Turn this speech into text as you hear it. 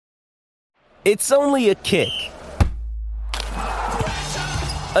It's only a kick,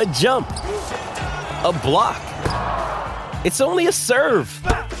 a jump, a block. It's only a serve.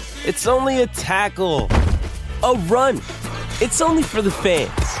 It's only a tackle, a run. It's only for the fans.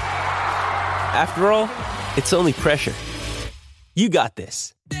 After all, it's only pressure. You got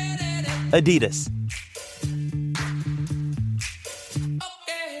this. Adidas.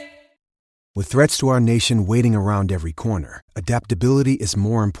 With threats to our nation waiting around every corner, adaptability is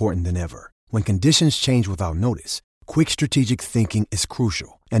more important than ever. When conditions change without notice, quick strategic thinking is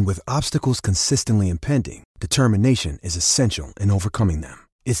crucial. And with obstacles consistently impending, determination is essential in overcoming them.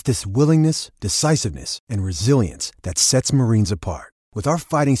 It's this willingness, decisiveness, and resilience that sets Marines apart. With our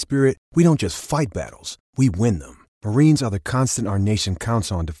fighting spirit, we don't just fight battles, we win them. Marines are the constant our nation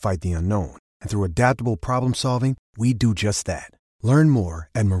counts on to fight the unknown. And through adaptable problem solving, we do just that. Learn more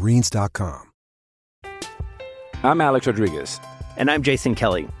at marines.com. I'm Alex Rodriguez. And I'm Jason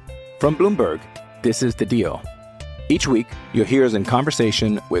Kelly. From Bloomberg, this is The Deal. Each week, you'll hear us in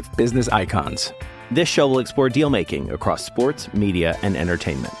conversation with business icons. This show will explore deal-making across sports, media, and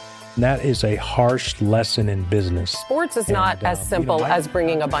entertainment. That is a harsh lesson in business. Sports is not as simple as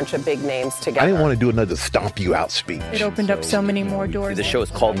bringing a bunch of big names together. I didn't want to do another stomp you out speech. It opened up so many more doors. The show is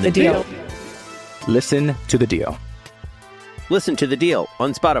called The Deal. Listen to The Deal. Listen to The Deal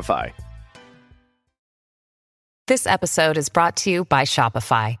on Spotify. This episode is brought to you by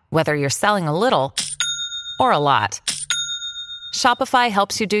Shopify. Whether you're selling a little or a lot, Shopify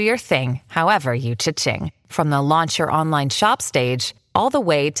helps you do your thing, however you cha-ching. From the launch your online shop stage, all the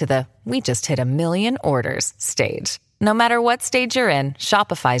way to the we just hit 1 million orders stage. No matter what stage you're in,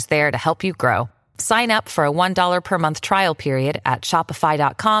 Shopify's there to help you grow. Sign up for a $1 per month trial period at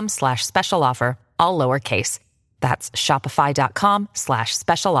shopify.com/special offer, all lowercase. That's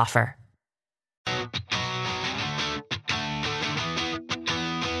shopify.com/special offer.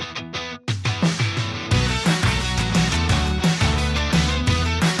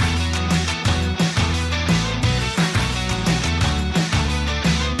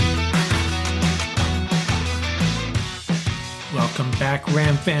 Welcome back,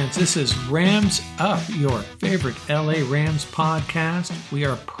 Ram fans. This is Rams Up, your favorite LA Rams podcast. We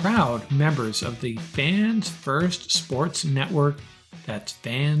are proud members of the Fans First Sports Network. That's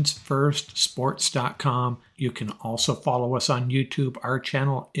fansfirstsports.com. You can also follow us on YouTube. Our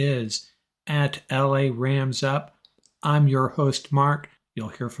channel is at LA Rams Up. I'm your host, Mark. You'll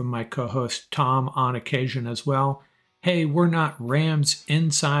hear from my co-host, Tom, on occasion as well. Hey, we're not Rams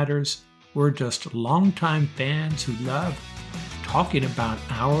insiders. We're just longtime fans who love talking about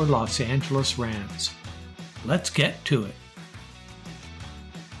our Los Angeles Rams. Let's get to it.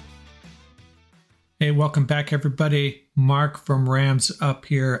 Hey, welcome back, everybody. Mark from Rams Up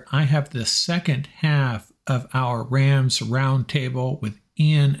here. I have the second half of our Rams Roundtable with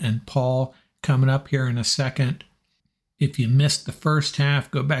Ian and Paul coming up here in a second. If you missed the first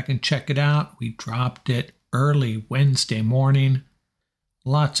half, go back and check it out. We dropped it early Wednesday morning.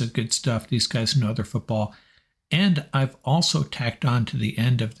 Lots of good stuff. These guys know their football. And I've also tacked on to the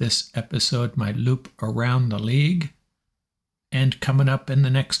end of this episode my loop around the league. And coming up in the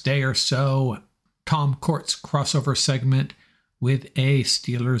next day or so, Tom Court's crossover segment with a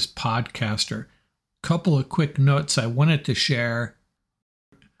Steelers podcaster. Couple of quick notes I wanted to share.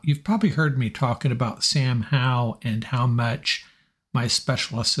 You've probably heard me talking about Sam Howell and how much my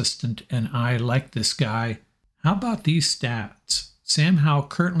special assistant and I like this guy. How about these stats? Sam Howell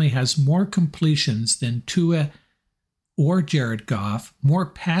currently has more completions than Tua or Jared Goff, more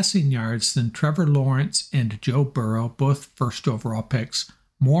passing yards than Trevor Lawrence and Joe Burrow, both first overall picks,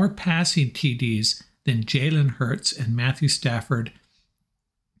 more passing TDs than Jalen Hurts and Matthew Stafford,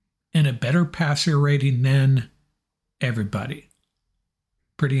 and a better passer rating than everybody.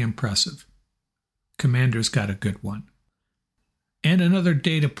 Pretty impressive. Commander's got a good one. And another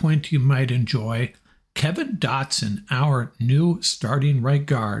data point you might enjoy, Kevin Dotson, our new starting right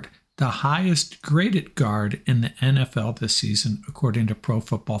guard, the highest graded guard in the NFL this season, according to Pro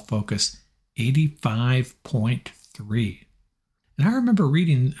Football Focus, 85.3. And I remember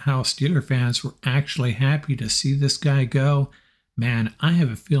reading how Steeler fans were actually happy to see this guy go. Man, I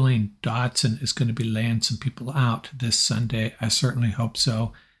have a feeling Dotson is going to be laying some people out this Sunday. I certainly hope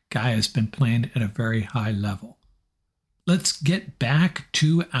so. Guy has been playing at a very high level. Let's get back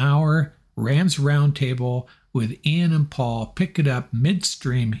to our Rams Roundtable with Ian and Paul. Pick it up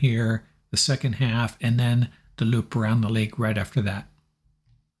midstream here, the second half, and then the loop around the league right after that.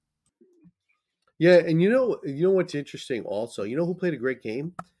 Yeah, and you know what's interesting also? You know who played a great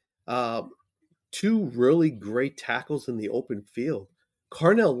game? Two really great tackles in the open field.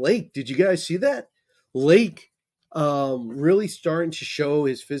 Carnell Lake, did you guys see that? Lake really starting to show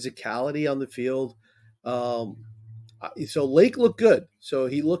his physicality on the field. So Lake looked good. So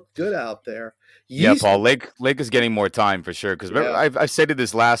he looked good out there. Yeah, Paul. Lake is getting more time for sure. Because Yeah. I've stated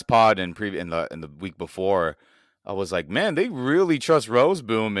this last pod and in the week before. I was like, man, they really trust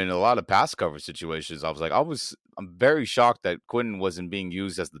Roseboom in a lot of pass coverage situations. I'm very shocked that Quentin wasn't being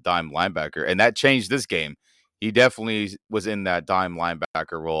used as the dime linebacker, and that changed this game. He definitely was in that dime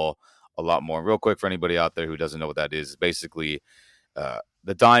linebacker role a lot more. Real quick for anybody out there who doesn't know what that is, basically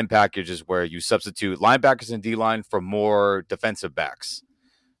the dime package is where you substitute linebackers and D-line for more defensive backs.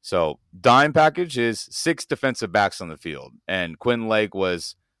 So dime package is 6 defensive backs on the field, and Quentin Lake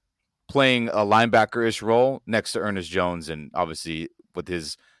was playing a linebacker-ish role next to Ernest Jones, and obviously with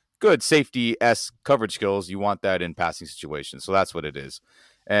his good safety-esque coverage skills, you want that in passing situations. So that's what it is.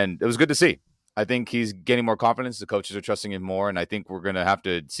 And it was good to see. I think he's getting more confidence. The coaches are trusting him more, and I think we're going to have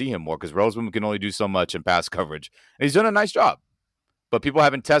to see him more because Roseboom can only do so much in pass coverage. And he's done a nice job. But people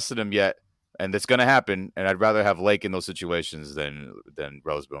haven't tested him yet, and that's going to happen, and I'd rather have Lake in those situations than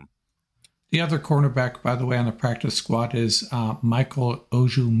Roseboom. The other cornerback, by the way, on the practice squad is Michael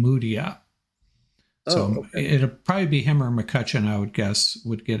Ojumudia. So it'll probably be him or McCutcheon, I would guess,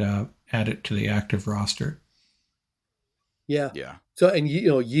 would get added to the active roster. Yeah. So, and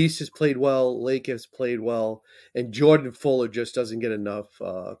Yeast has played well, Lake has played well, and Jordan Fuller just doesn't get enough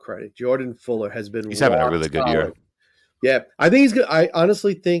credit. Jordan Fuller has been he's having a really good year. Yeah, I think he's good. I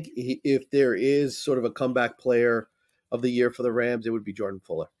honestly think if there is sort of a comeback player of the year for the Rams, it would be Jordan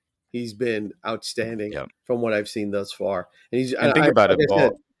Fuller. He's been outstanding from what I've seen thus far. And think about it,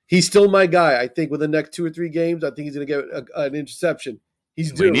 Paul. He's still my guy. I think within the next 2 or 3 games, I think he's going to get an interception.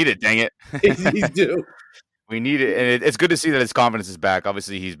 He's due. We need it, dang it. He's due. We need it. And it's good to see that his confidence is back.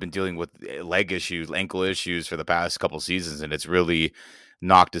 Obviously, he's been dealing with leg issues, ankle issues for the past couple seasons, and it's really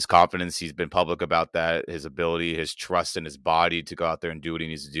knocked his confidence. He's been public about that, his ability, his trust in his body to go out there and do what he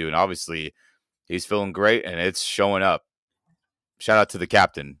needs to do. And obviously, he's feeling great, and it's showing up. Shout out to the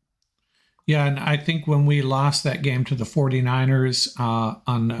captain. Yeah, and I think when we lost that game to the 49ers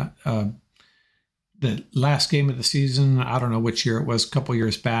on the last game of the season, I don't know which year it was, a couple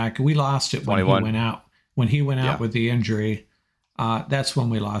years back, we lost it when 21. he went out. When he went out with the injury, that's when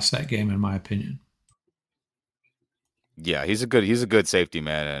we lost that game, in my opinion. Yeah, he's a good safety,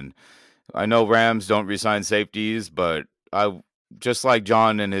 man. And I know Rams don't re-sign safeties, but I just like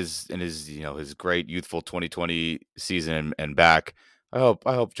John in his his great youthful 2020 season and back. I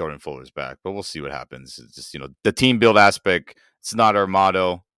hope Jordan Fuller's back, but we'll see what happens. It's just the team build aspect. It's not our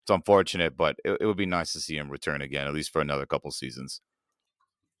motto. It's unfortunate, but it would be nice to see him return again, at least for another couple seasons.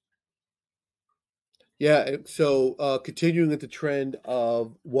 Yeah, so continuing with the trend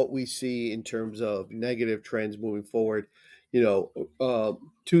of what we see in terms of negative trends moving forward,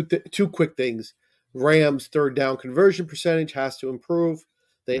 two quick things. Rams' third down conversion percentage has to improve.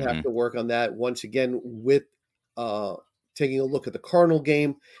 They have to work on that. Once again, with taking a look at the Cardinal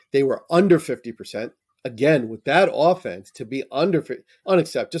game, they were under 50%. Again, with that offense, to be under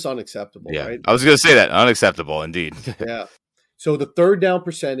unacceptable, yeah, right? I was going to say that. Unacceptable, indeed. Yeah. So the third down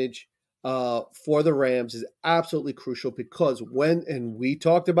percentage for the Rams is absolutely crucial because and we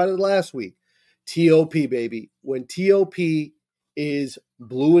talked about it last week, TOP, baby. When TOP is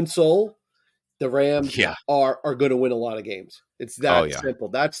blue and soul, the Rams are going to win a lot of games. It's that simple.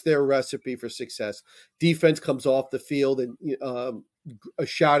 That's their recipe for success. Defense comes off the field, and a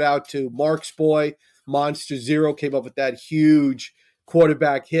shout out to Mark's boy, Monster Zero, came up with that huge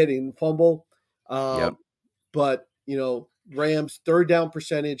quarterback hit and fumble. But, Rams' third down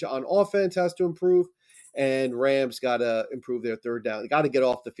percentage on offense has to improve, and Rams got to improve their third down. They got to get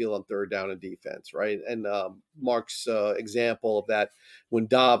off the field on third down in defense, right? And Mark's example of that, when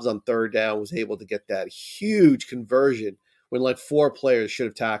Dobbs on third down was able to get that huge conversion when like 4 players should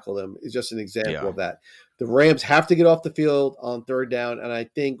have tackled him, is just an example of that. The Rams have to get off the field on third down, and I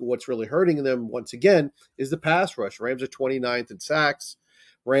think what's really hurting them, once again, is the pass rush. Rams are 29th in sacks.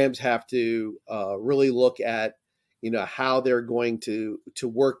 Rams have to really look at how they're going to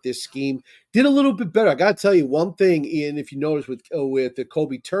work this scheme. Did a little bit better. I got to tell you one thing, Ian, if you notice with the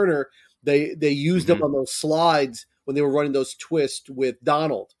Kobe Turner, they used them on those slides when they were running those twists with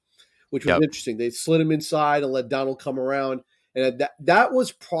Donald, which was interesting. They slid him inside and let Donald come around. And that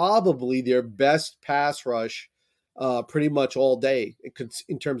was probably their best pass rush pretty much all day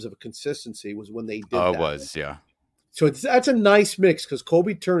in terms of consistency was when they did that. It was, yeah. So that's a nice mix because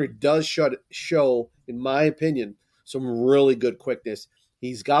Kobe Turner does show, in my opinion, some really good quickness.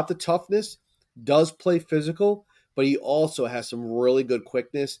 He's got the toughness, does play physical, but he also has some really good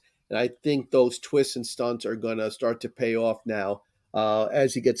quickness. And I think those twists and stunts are going to start to pay off now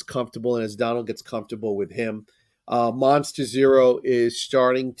as he gets comfortable and as Donald gets comfortable with him. Monster Zero is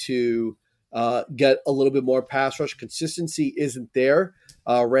starting to get a little bit more pass rush. Consistency isn't there,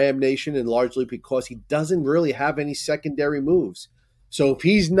 Ram Nation, and largely because he doesn't really have any secondary moves. So if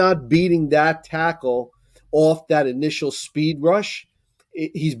he's not beating that tackle off that initial speed rush,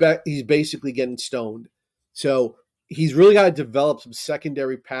 he's basically getting stoned. So he's really got to develop some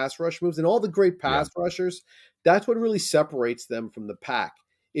secondary pass rush moves. And all the great pass rushers, that's what really separates them from the pack,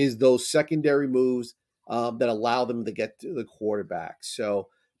 is those secondary moves that allow them to get to the quarterback. So,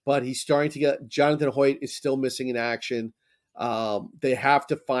 but he's starting to get – Jonathan Hoyt is still missing in action. They have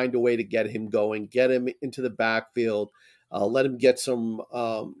to find a way to get him going, get him into the backfield, let him get some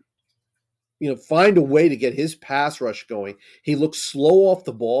find a way to get his pass rush going. He looks slow off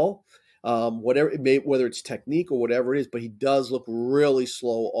the ball, whether it's technique or whatever it is, but he does look really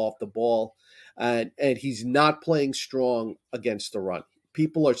slow off the ball, and he's not playing strong against the run.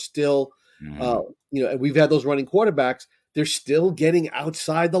 People are still, and we've had those running quarterbacks. They're still getting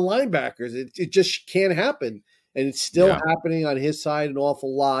outside the linebackers. It just can't happen, and it's still happening on his side an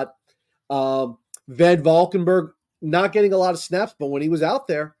awful lot. Van Valkenburg not getting a lot of snaps, but when he was out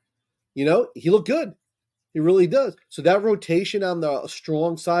there, he looked good. He really does. So that rotation on the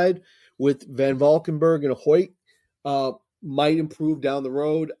strong side with Van Valkenburg and Hoyt might improve down the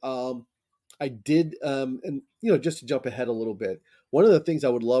road. I did, just to jump ahead a little bit, one of the things I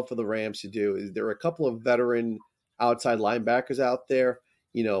would love for the Rams to do is there are a couple of veteran outside linebackers out there.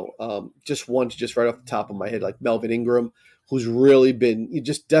 Just one to just right off the top of my head, like Melvin Ingram, who's really been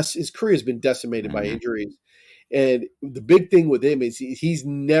his career has been decimated by injuries. And the big thing with him is he's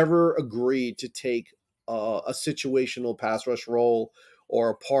never agreed to take a situational pass rush role or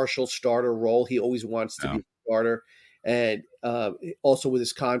a partial starter role. He always wants to be a starter, and also with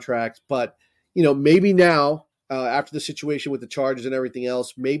his contract. But, maybe now, after the situation with the Chargers and everything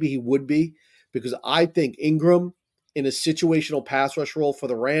else, maybe he would be, because I think Ingram in a situational pass rush role for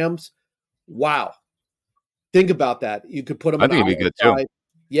the Rams, wow. Think about that. You could put him I think it'd be good too.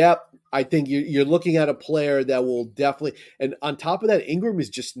 Yep. I think you're looking at a player that will definitely – and on top of that, Ingram is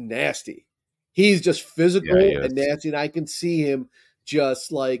just nasty. He's just physical and nasty, and I can see him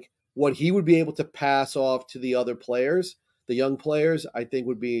just like what he would be able to pass off to the other players, the young players, I think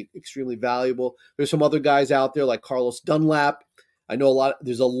would be extremely valuable. There's some other guys out there like Carlos Dunlap. I know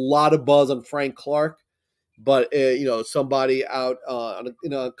there's a lot of buzz on Frank Clark, but, somebody out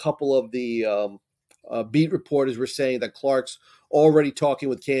a couple of the beat reporters were saying that Clark's already talking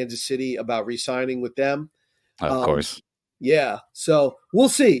with Kansas City about re-signing with them. Of course. Yeah. So we'll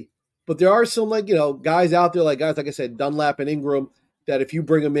see. But there are some guys out there, like I said, Dunlap and Ingram, that if you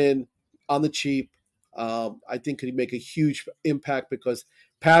bring them in on the cheap, I think could make a huge impact, because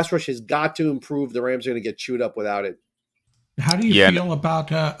pass rush has got to improve. The Rams are going to get chewed up without it. How do you feel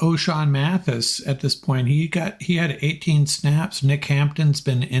about O'Shawn Mathis at this point? He had 18 snaps. Nick Hampton's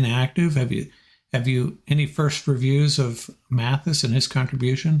been inactive. Have you any first reviews of Mathis and his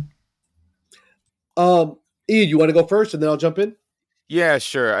contribution? Ian, you want to go first and then I'll jump in? Yeah,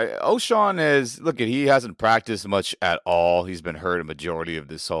 sure. O'Shawn he hasn't practiced much at all. He's been hurt a majority of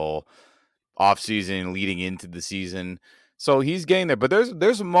this whole offseason leading into the season. So he's getting there. But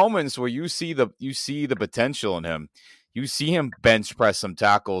there's moments where you see the potential in him. You see him bench press some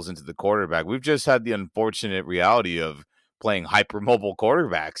tackles into the quarterback. We've just had the unfortunate reality of playing hypermobile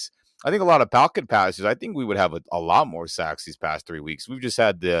quarterbacks. I think a lot of pocket passes, I think we would have a lot more sacks these past 3 weeks. We've just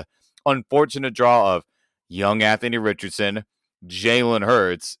had the unfortunate draw of young Anthony Richardson, Jalen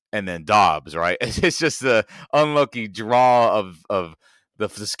Hurts, and then Dobbs, right? It's just the unlucky draw of the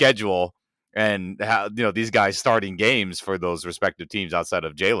schedule and how these guys starting games for those respective teams outside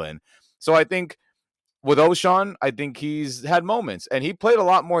of Jalen. So I think with O'Shawn, I think he's had moments, and he played a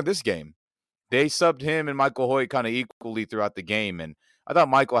lot more this game. They subbed him and Michael Hoyt kind of equally throughout the game, and I thought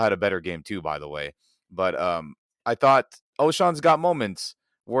Michael had a better game too, by the way. But I thought O'Shawn's got moments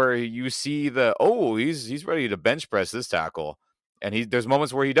where you see he's ready to bench press this tackle, and there's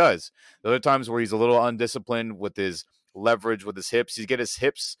moments where he does. There are times where he's a little undisciplined with his leverage with his hips.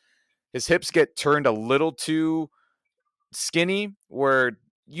 His hips get turned a little too skinny, where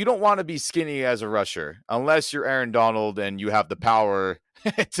you don't want to be skinny as a rusher unless you're Aaron Donald and you have the power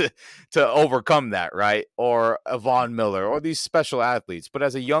to overcome that, right? Or a Von Miller or these special athletes. But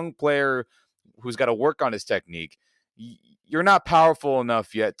as a young player who's got to work on his technique, you're not powerful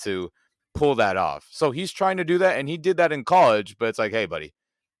enough yet to pull that off. So he's trying to do that, and he did that in college, but it's like, hey, buddy,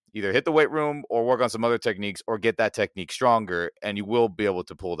 either hit the weight room or work on some other techniques or get that technique stronger, and you will be able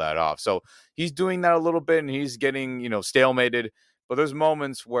to pull that off. So he's doing that a little bit, and he's getting, stalemated. But there's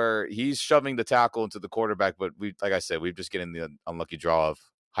moments where he's shoving the tackle into the quarterback, but like I said, we've just getting the unlucky draw of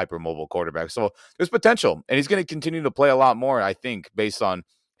hypermobile quarterback. So there's potential, and he's going to continue to play a lot more, I think, based on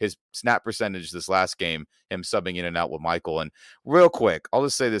his snap percentage this last game, him subbing in and out with Michael. And real quick, I'll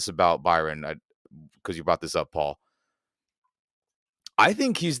just say this about Byron, because you brought this up, Paul. I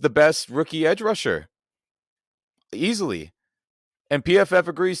think he's the best rookie edge rusher, easily. And PFF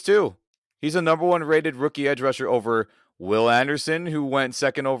agrees too. He's a number 1 rated rookie edge rusher over Will Anderson, who went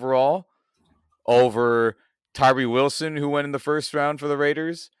 2nd overall, over Tyree Wilson, who went in the 1st round for the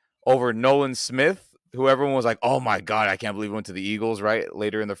Raiders, over Nolan Smith, who everyone was like, oh my God, I can't believe he went to the Eagles, right?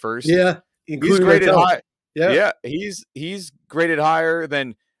 Later in the 1st. Yeah. He's graded high. Yeah. He's graded higher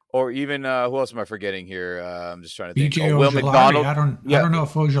than, or even, who else am I forgetting here? I'm just trying to think. BJ Will Ojulari. McDonald. I don't know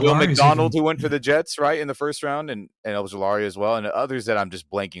if Ojulari Will McDonald, who went for the Jets, right, in the 1st round, and Ojulari as well, and others that I'm just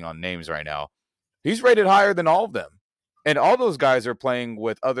blanking on names right now. He's rated higher than all of them. And all those guys are playing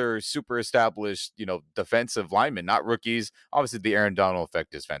with other super established, defensive linemen, not rookies. Obviously, the Aaron Donald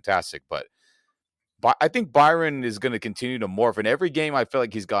effect is fantastic, but I think Byron is going to continue to morph. In every game, I feel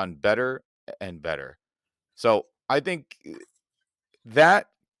like he's gotten better and better. So I think that,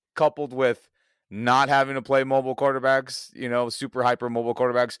 coupled with not having to play mobile quarterbacks, super hyper mobile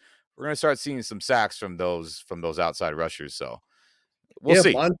quarterbacks, we're going to start seeing some sacks from those outside rushers. So we'll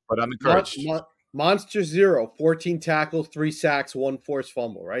see. But I'm encouraged. Monster 0, 14 tackles, 3 sacks, 1 forced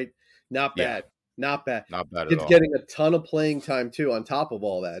fumble, right? Not bad. Yeah. Not bad. Not bad at It's all. getting a ton of playing time too on top of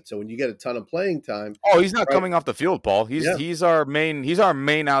all that. So when you get a ton of playing time, he's not coming off the field, Paul. He's our main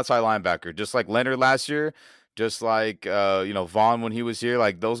outside linebacker, just like Leonard last year, just like Vaughn when he was here.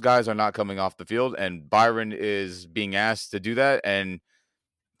 Like, those guys are not coming off the field, and Byron is being asked to do that, and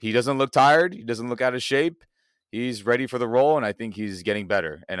he doesn't look tired. He doesn't look out of shape. He's ready for the role, and I think he's getting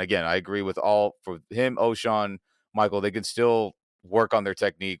better. And again, I agree with for him, O'Shawn, Michael. They can still work on their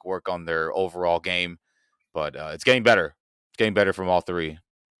technique, work on their overall game, but it's getting better. It's getting better from all 3.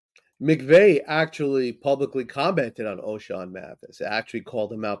 McVay actually publicly commented on O'Shawn Mathis. Actually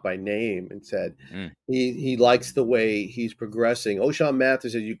called him out by name and said he likes the way he's progressing. O'Shawn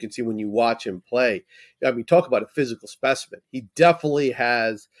Mathis, as you can see when you watch him play, I mean, talk about a physical specimen. He definitely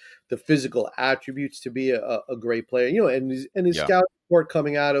has the physical attributes to be a great player. And his scout report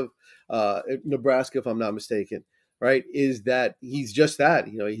coming out of Nebraska, if I'm not mistaken, right, is that he's just that.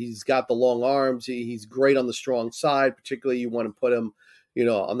 He's got the long arms. He's great on the strong side. Particularly, you want to put him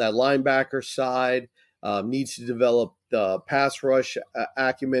on that linebacker side, needs to develop the pass rush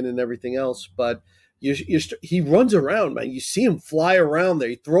acumen and everything else. But he runs around, man. You see him fly around there.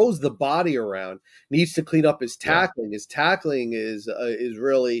 He throws the body around. Needs to clean up his tackling. His tackling is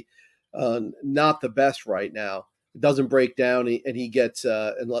really not the best right now. It doesn't break down, and he gets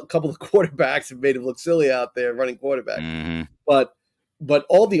and a couple of quarterbacks have made him look silly out there running quarterback. Mm-hmm. But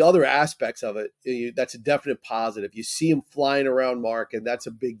all the other aspects of it, that's a definite positive. You see him flying around, Mark, and that's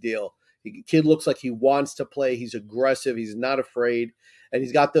a big deal. The kid looks like he wants to play. He's aggressive. He's not afraid, and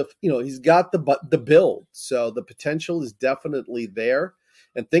he's got the build. So the potential is definitely there.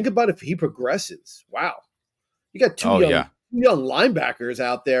 And think about if he progresses. Wow, you got two young linebackers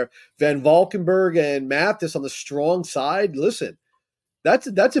out there, Van Valkenburg and Mathis on the strong side. Listen, that's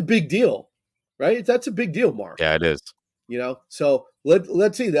a big deal, right? That's a big deal, Mark. Yeah, it is. So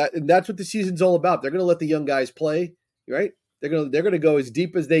let's see that, and that's what the season's all about. They're going to let the young guys play, right? They're going to go as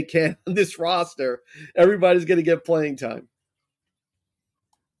deep as they can on this roster. Everybody's going to get playing time.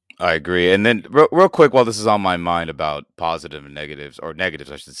 I agree. And then real quick, while this is on my mind about positive and negatives, or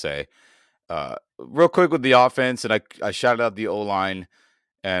negatives, I should say, real quick with the offense, and I shouted out the O-line,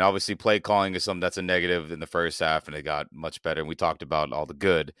 and obviously play calling is something that's a negative in the first half, and it got much better. And we talked about all the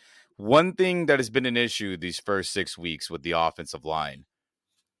good. One thing that has been an issue these first 6 weeks with the offensive line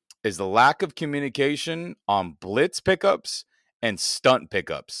is the lack of communication on blitz pickups and stunt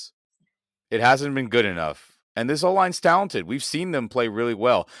pickups. It hasn't been good enough. And this O-line's talented. We've seen them play really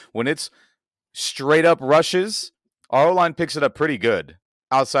well. When it's straight up rushes, our O-line picks it up pretty good,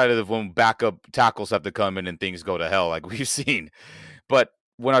 outside of when backup tackles have to come in and things go to hell like we've seen. But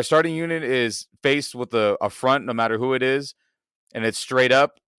when our starting unit is faced with a front, no matter who it is, and it's straight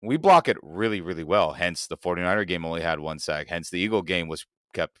up, we block it really, really well. Hence, the 49er game only had 1 sack. Hence, the Eagle game was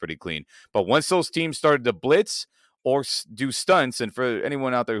kept pretty clean. But once those teams started to blitz or do stunts, and for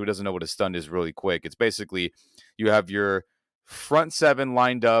anyone out there who doesn't know what a stunt is really quick, it's basically you have your front 7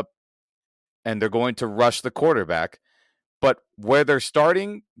 lined up, and they're going to rush the quarterback. But where they're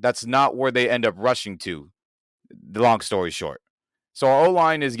starting, that's not where they end up rushing to, the long story short. So our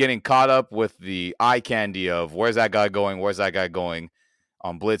O-line is getting caught up with the eye candy of where's that guy going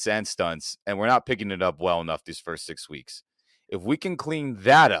on blitz and stunts, and we're not picking it up well enough these first 6 weeks. If we can clean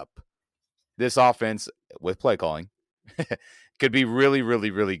that up, this offense, with play calling, could be really,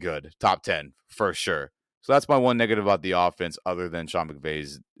 really, really good. Top 10 for sure. So that's my one negative about the offense, other than Sean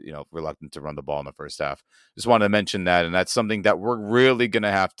McVay's, reluctant to run the ball in the first half. Just wanted to mention that, and that's something that we're really going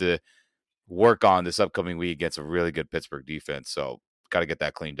to have to work on this upcoming week against a really good Pittsburgh defense. So got to get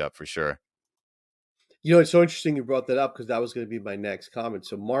that cleaned up for sure. It's so interesting you brought that up because that was going to be my next comment.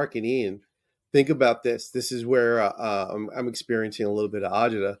 So Mark and Ian, think about this. This is where I'm experiencing a little bit of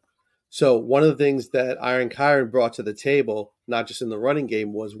agita. So one of the things that Aaron Kyren brought to the table, not just in the running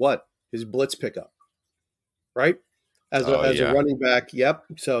game, was what? His blitz pickup, right? As a running back, yep.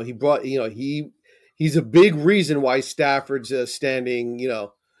 So he brought, he's a big reason why Stafford's standing,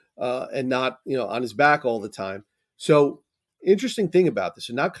 and not, on his back all the time. So interesting thing about this.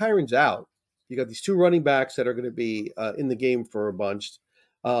 So now Kyren's out. You got these two running backs that are going to be in the game for a bunch.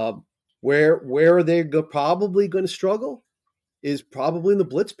 Where are they probably going to struggle is probably in the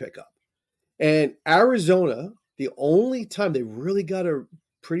blitz pickup. And Arizona, the only time they really got a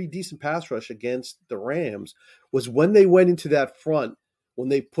pretty decent pass rush against the Rams was when they went into that front, when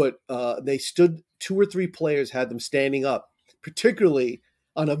they they stood 2 or 3 players, had them standing up, particularly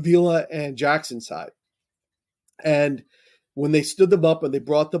on Avila and Jackson's side. And when they stood them up and they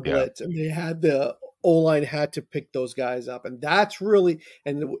brought the blitz and they had the O-line had to pick those guys up. And that's really,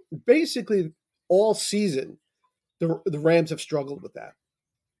 and basically all season, the Rams have struggled with that.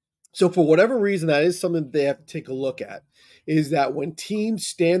 So for whatever reason, that is something that they have to take a look at, is that when teams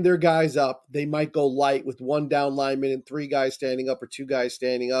stand their guys up, they might go light with 1 down lineman and 3 guys standing up or 2 guys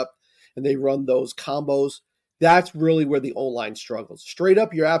standing up, and they run those combos. That's really where the O-line struggles. Straight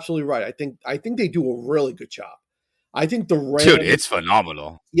up, you're absolutely right. I think they do a really good job. I think the Ram, dude, it's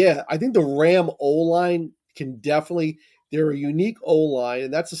phenomenal. Yeah, I think the Ram O-line can definitely. They're a unique O-line,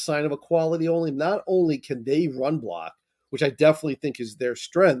 and that's a sign of a quality O-line. Not only can they run block, which I definitely think is their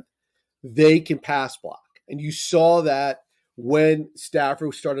strength, they can pass block. And you saw that when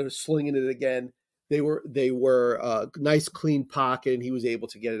Stafford started slinging it again. They were a nice clean pocket, and he was able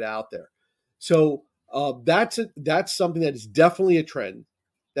to get it out there. So that's something that is definitely a trend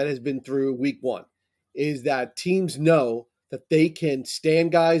that has been through week 1, is that teams know that they can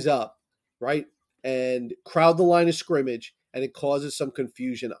stand guys up, right, and crowd the line of scrimmage, and it causes some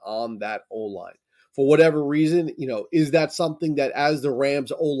confusion on that O-line. For whatever reason, is that something that as the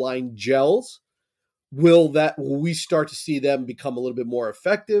Rams O-line gels, will we start to see them become a little bit more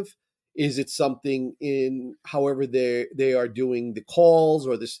effective? Is it something in however they are doing the calls,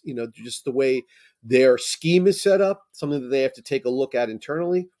 or this, just the way their scheme is set up, something that they have to take a look at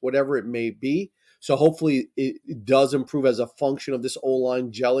internally, whatever it may be. So hopefully it does improve as a function of this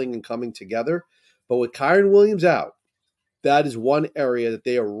O-line gelling and coming together. But with Kyren Williams out, that is one area that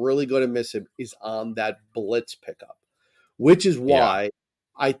they are really going to miss him, is on that blitz pickup, which is why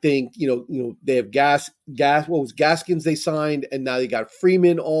I think, they have Gaskins they signed, and now they got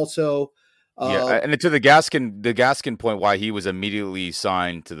Freeman also. And to the Gaskin point, why he was immediately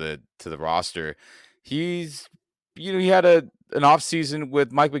signed to the roster, he had an offseason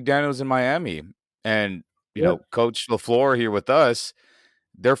with Mike McDaniels in Miami, and Coach LaFleur here with us,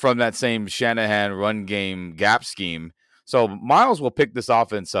 they're from that same Shanahan run game gap scheme. So Miles will pick this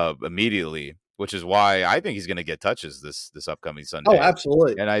offense up immediately, which is why I think he's going to get touches this upcoming Sunday. Oh,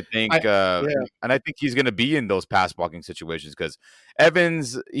 absolutely. And I think and I think he's going to be in those pass blocking situations, because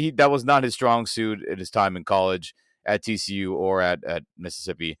Evans, that was not his strong suit at his time in college at TCU or at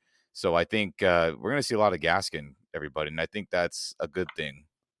Mississippi. So I think we're going to see a lot of Gaskin, everybody, and I think that's a good thing,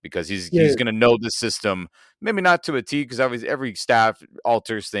 because he's going to know the system, maybe not to a T, because obviously every staff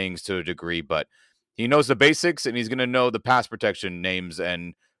alters things to a degree, but he knows the basics, and he's going to know the pass protection names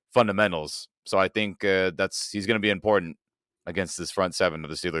and fundamentals. So I think he's going to be important against this front seven of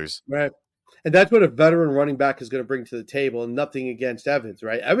the Steelers. Right. And that's what a veteran running back is going to bring to the table, and nothing against Evans,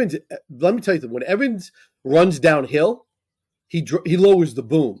 right? Evans, let me tell you something. When Evans runs downhill, he lowers the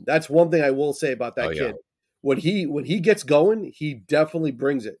boom. That's one thing I will say about that kid. When he gets going, he definitely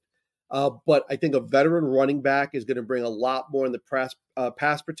brings it. But I think a veteran running back is going to bring a lot more in the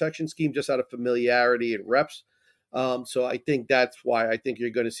pass protection scheme, just out of familiarity and reps. So I think that's why I think you're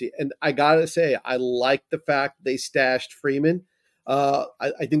going to see. And I got to say, I like the fact they stashed Freeman.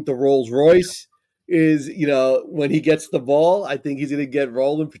 I think the Rolls Royce is, when he gets the ball, I think he's going to get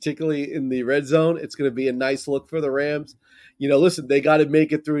rolling, particularly in the red zone. It's going to be a nice look for the Rams. Listen, they got to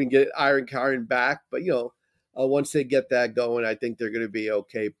make it through and get Aaron Kyren back. But, once they get that going, I think they're going to be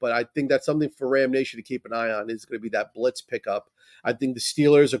okay. But I think that's something for Ram Nation to keep an eye on, is going to be that blitz pickup. I think the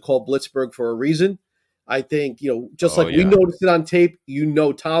Steelers are called Blitzburg for a reason. I think, just like we noticed it on tape,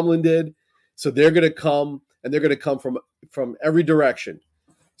 Tomlin did. So they're going to come, and they're going to come from every direction.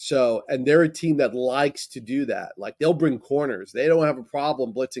 So, and they're a team that likes to do that. Like they'll bring corners. They don't have a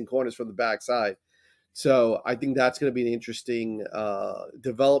problem blitzing corners from the backside. So I think that's going to be an interesting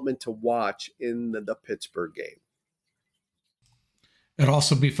development to watch in the Pittsburgh game. It'd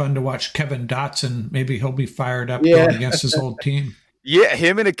also be fun to watch Kevin Dotson. Maybe he'll be fired up going against his old team. Yeah,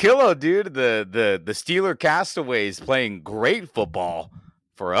 him and Akilo, dude. The Steeler castaways playing great football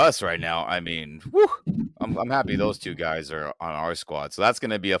for us right now. I mean, whew, I'm happy those two guys are on our squad. So that's going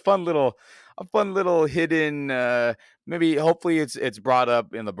to be a fun little hidden. Maybe hopefully it's brought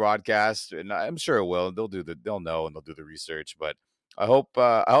up in the broadcast, and I'm sure it will. They'll know and they'll do the research. But I hope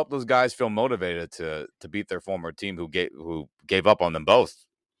those guys feel motivated to beat their former team who gave up on them both.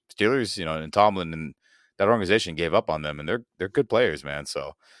 Steelers, and Tomlin and that organization gave up on them, and they're good players, man.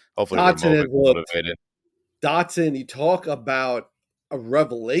 So hopefully they're motivated. Dotson, you talk about a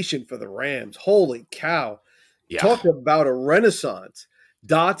revelation for the Rams. Holy cow. Yeah. Talk about a renaissance.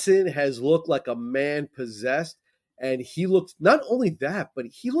 Dotson has looked like a man possessed, and he looks, not only that, but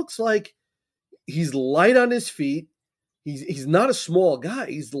he looks like he's light on his feet. He's not a small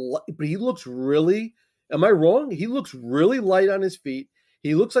guy. But he looks really, am I wrong? He looks really light on his feet.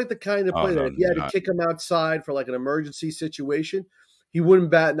 He looks like the kind of player that if you had to kick him outside for like an emergency situation, he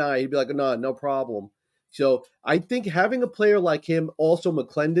wouldn't bat an eye. He'd be like, no problem. So I think having a player like him, also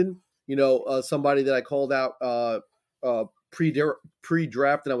McClendon, somebody that I called out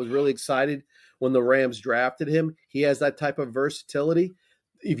pre-draft, and I was really excited when the Rams drafted him. He has that type of versatility.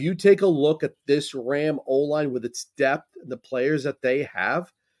 If you take a look at this Ram O-line with its depth and the players that they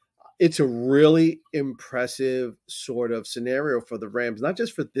have, it's a really impressive sort of scenario for the Rams, not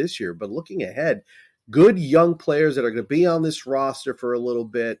just for this year, but looking ahead. Good young players that are going to be on this roster for a little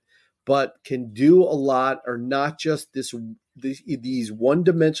bit, but can do a lot, are not just these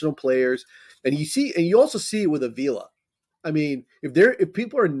one-dimensional players. And you also see it with Avila. I mean, if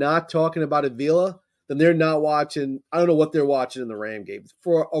people are not talking about Avila, then they're not watching. I don't know what they're watching in the Ram games.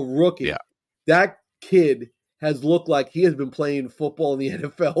 For a rookie, that kid has looked like he has been playing football in the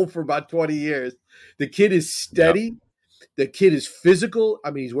NFL for about 20 years. The kid is steady. Yep. The kid is physical. I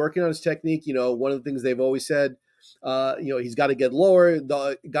mean, he's working on his technique. One of the things they've always said, he's got to get lower,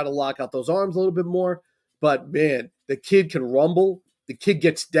 got to lock out those arms a little bit more. But man, the kid can rumble. The kid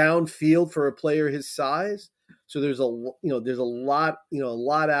gets downfield for a player his size. So there's a lot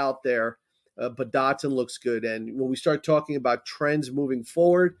out there. But Dotson looks good. And when we start talking about trends moving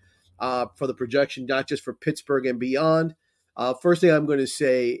forward for the projection, not just for Pittsburgh and beyond, first thing I'm going to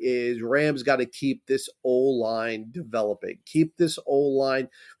say is Rams got to keep this O-line developing. Keep this O-line.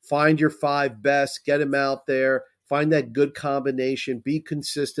 Find your 5 best. Get them out there. Find that good combination. Be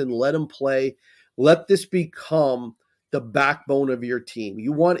consistent. Let them play. Let this become the backbone of your team.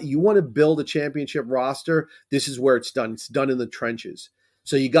 You want to build a championship roster. This is where it's done. It's done in the trenches.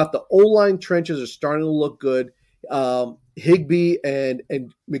 So you got the O-line trenches are starting to look good. Higbee and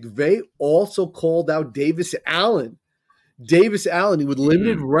McVay also called out Davis Allen. Who with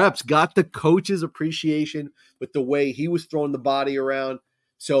limited reps got the coach's appreciation with the way he was throwing the body around.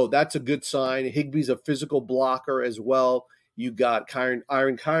 So that's a good sign. Higbee's a physical blocker as well. You got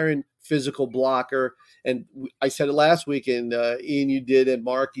Aaron Kyren, physical blocker. And I said it last week, and Ian, you did, and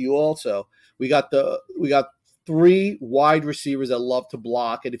Mark, you also. We got 3 wide receivers that love to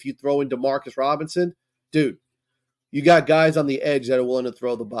block. And if you throw in Demarcus Robinson, dude, you got guys on the edge that are willing to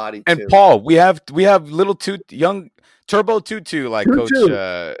throw the body and too. And Paul, we have little young Turbo Tutu, like Tutu.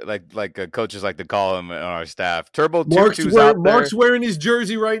 Coach, coaches like to call him on our staff. Turbo Tutu's out there. Mark's wearing his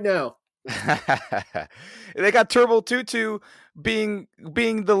jersey right now. They got Turbo Tutu being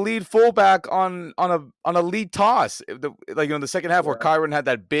the lead fullback on a lead toss, in the second half where Kyren had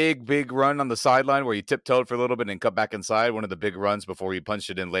that big run on the sideline where he tiptoed for a little bit and cut back inside, one of the big runs before he punched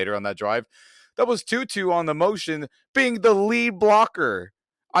it in later on that drive. That was Tutu on the motion being the lead blocker.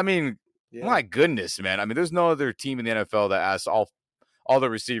 I mean, my goodness, man. I mean, there's no other team in the NFL that asks all the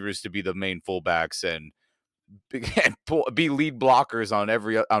receivers to be the main fullbacks and be lead blockers on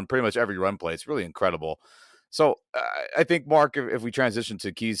pretty much every run play. It's really incredible. So I think, Mark, if we transition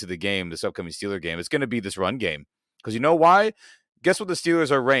to keys to the game, this upcoming Steeler game, it's going to be this run game. Because you know why? Guess what the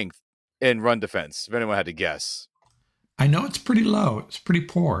Steelers are ranked in run defense, if anyone had to guess. I know it's pretty low. It's pretty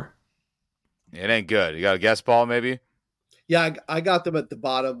poor. It ain't good. You got a guess, Paul, maybe? Yeah, I got them at the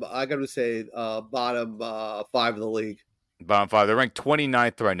bottom. I got to say bottom 5 of the league. Bottom 5. They're ranked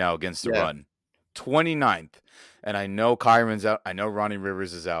 29th right now against the run. 29th. And I know Kyron's out. I know Ronnie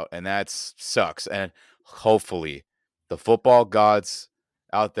Rivers is out. And that sucks. And hopefully the football gods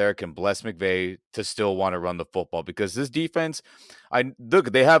out there can bless McVay to still want to run the football. Because this defense,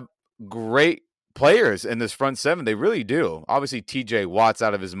 they have great players in this front seven. They really do. Obviously, TJ Watt's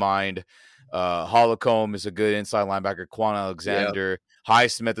out of his mind. Holcomb is a good inside linebacker. Quan Alexander. Yeah.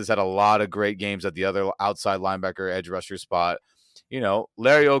 Highsmith has had a lot of great games at the other outside linebacker, edge rusher spot.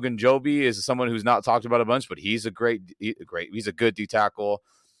 Larry Ogunjobi is someone who's not talked about a bunch, but he's a he's a good D tackle.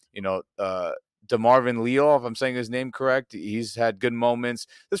 DeMarvin Leal, if I'm saying his name correct, he's had good moments.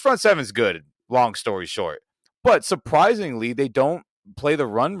 This front seven's good, long story short. But surprisingly, they don't play the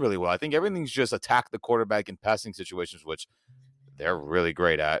run really well. I think everything's just attack the quarterback in passing situations, which they're really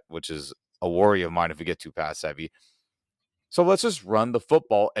great at, which is a worry of mine if we get too pass heavy. So let's just run the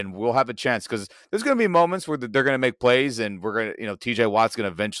football and we'll have a chance, because there's going to be moments where they're going to make plays and we're going to, TJ Watt's going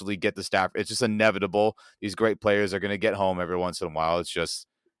to eventually get the staff. It's just inevitable. These great players are going to get home every once in a while. It's just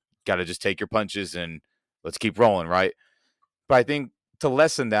got to just take your punches and let's keep rolling, right? But I think to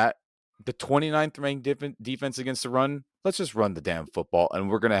lessen that, the 29th ranked defense against the run, let's just run the damn football and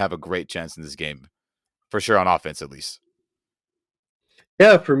we're going to have a great chance in this game, for sure, on offense at least.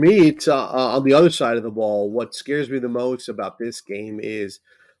 Yeah, for me, it's on the other side of the ball. What scares me the most about this game is,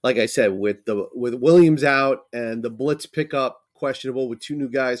 like I said, with Williams out and the blitz pickup questionable with two new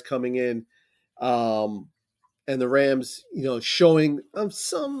guys coming in, and the Rams, showing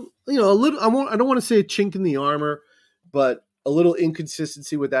some, a little. I don't want to say a chink in the armor, but a little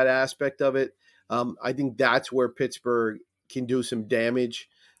inconsistency with that aspect of it. I think that's where Pittsburgh can do some damage.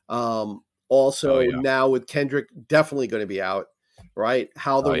 Now with Kendrick definitely going to be out. Right,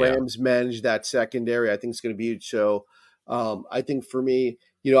 how the Rams manage that secondary, I think it's going to be huge. So, I think for me,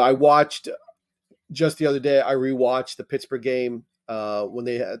 I watched just the other day. I rewatched the Pittsburgh game when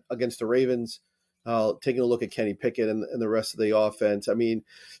they had against the Ravens, taking a look at Kenny Pickett and the rest of the offense. I mean,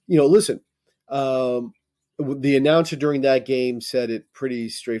 listen, the announcer during that game said it pretty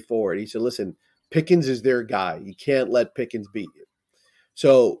straightforward. He said, "Listen, Pickens is their guy. You can't let Pickens beat you."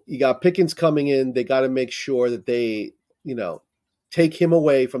 So you got Pickens coming in. They got to make sure that they, take him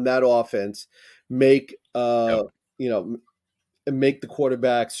away from that offense, make the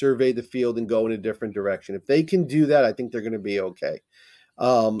quarterback survey the field and go in a different direction. If they can do that, I think they're going to be okay.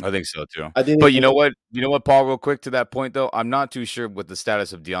 I think so too. But you know what, Paul, real quick to that point though, I'm not too sure with the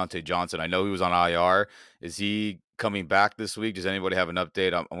status of Deontay Johnson. I know he was on IR. Is he coming back this week? Does anybody have an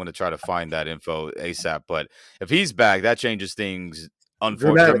update? I'm going to try to find that info ASAP. But if he's back, that changes things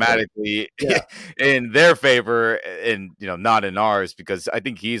dramatically in their favor and not in ours, because I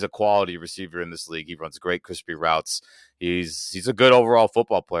think he's a quality receiver in this league. He runs great crispy routes. He's a good overall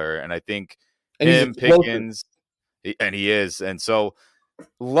football player, and I think Pickens, he is. And so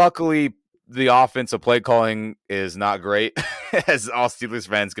luckily the offensive play calling is not great, as all Steelers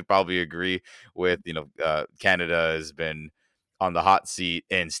fans could probably agree with. Canada has been on the hot seat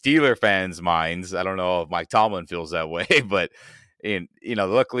in Steeler fans' minds. I don't know if Mike Tomlin feels that way, but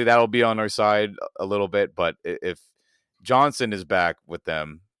luckily that'll be on our side a little bit. But if Johnson is back with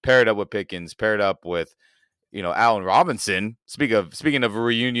them, paired up with Pickens, paired up with, Allen Robinson, speaking of a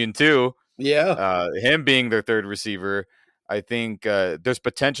reunion too, him being their third receiver, I think there's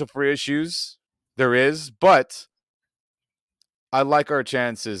potential for issues. There is, but I like our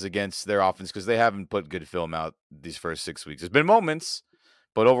chances against their offense because they haven't put good film out these first 6 weeks. There's been moments,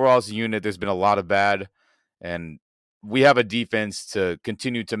 but overall as a unit, there's been a lot of bad, and we have a defense to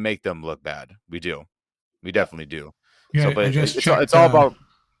continue to make them look bad. We do. We definitely do. Yeah, so, but it's all about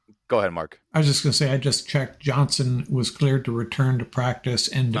 – go ahead, Mark. I was just going to say, I just checked. Johnson was cleared to return to practice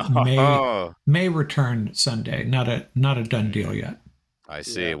and may return Sunday. Not a done deal yet. I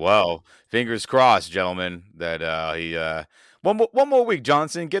see. Yeah. Well, fingers crossed, gentlemen, that he one more week,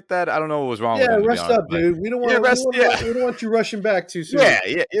 Johnson. Get that. I don't know what was wrong with him. Yeah, rest up, dude. We don't want you rushing back too soon. Yeah.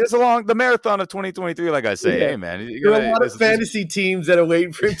 It's the marathon of 2023, like I say. Yeah. Hey, man. There are a lot of fantasy teams that are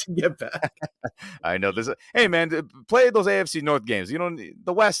waiting for him to get back. I know this. Hey, man, play those AFC North games.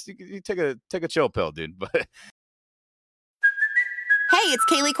 The West, you take a chill pill, dude. But Hey, it's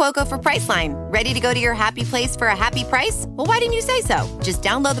Kaylee Cuoco for Priceline. Ready to go to your happy place for a happy price? Well, why didn't you say so? Just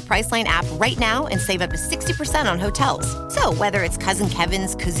download the Priceline app right now and save up to 60% on hotels. So whether it's Cousin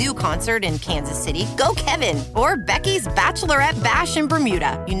Kevin's Kazoo Concert in Kansas City, go Kevin, or Becky's Bachelorette Bash in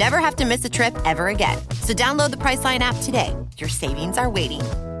Bermuda, you never have to miss a trip ever again. So download the Priceline app today. Your savings are waiting.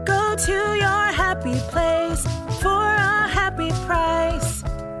 Go to your happy place for a happy price.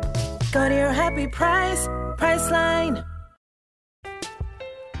 Go to your happy price, Priceline.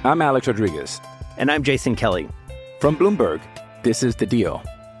 I'm Alex Rodriguez. And I'm Jason Kelly. From Bloomberg, this is The Deal.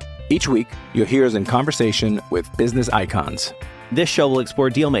 Each week, you'll hear us in conversation with business icons. This show will explore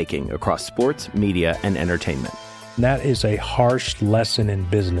deal-making across sports, media, and entertainment. And that is a harsh lesson in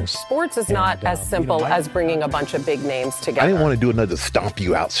business. Sports is not as simple as bringing a bunch of big names together. I didn't want to do another stomp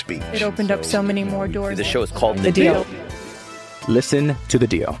you out speech. It opened up so many more doors. The show is called The Deal. Listen to the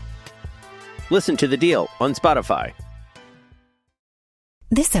deal. Listen to The Deal on Spotify.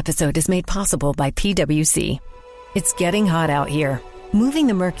 This episode is made possible by PwC. It's getting hot out here. Moving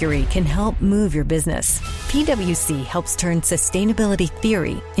the mercury can help move your business. PwC helps turn sustainability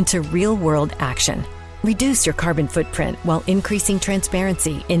theory into real-world action. Reduce your carbon footprint while increasing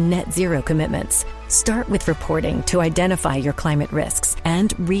transparency in net zero commitments. Start with reporting to identify your climate risks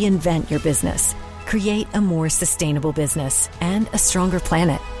and reinvent your business. Create a more sustainable business and a stronger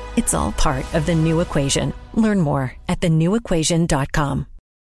planet. It's all part of The New Equation. Learn more at thenewequation.com.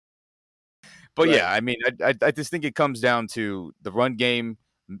 But yeah, I mean, I just think it comes down to the run game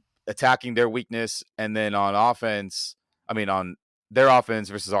attacking their weakness, and then on offense, on their offense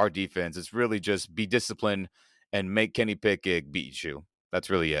versus our defense, it's really just be disciplined and make Kenny Pickett beat you. That's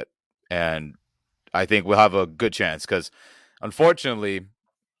really it. And I think we'll have a good chance because, unfortunately,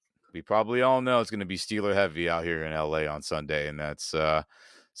 we probably all know it's going to be Steeler heavy out here in LA on Sunday, and that's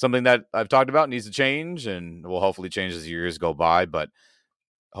something that I've talked about needs to change, and will hopefully change as years go by. But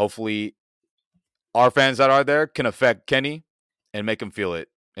hopefully, our fans that are there can affect Kenny and make him feel it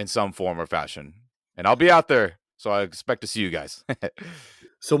in some form or fashion. And I'll be out there, so I expect to see you guys.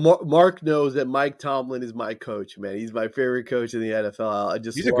 So Mark knows that Mike Tomlin is my coach, man. He's my favorite coach in the NFL.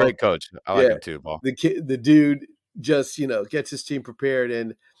 He's a great coach. I like him too, Paul. The dude just, gets his team prepared.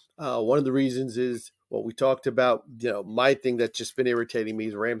 And one of the reasons is what we talked about. My thing that's just been irritating me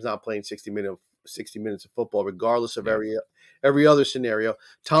is Rams not playing 60 minutes of football, regardless of every other scenario.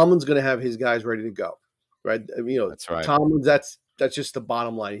 Tomlin's going to have his guys ready to go, right? That's right. Tomlin's that's just the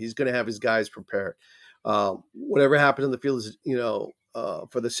bottom line. He's going to have his guys prepared. Whatever happens on the field is,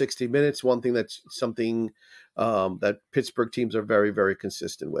 for the 60 minutes. One thing that's something that Pittsburgh teams are very, very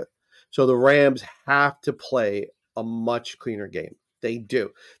consistent with. So the Rams have to play a much cleaner game. They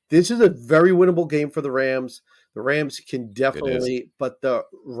do. This is a very winnable game for the Rams. The Rams can definitely, but the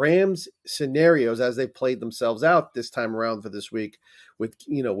Rams scenarios as they played themselves out this time around for this week with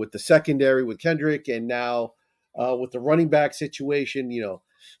the secondary with Kendrick and now with the running back situation,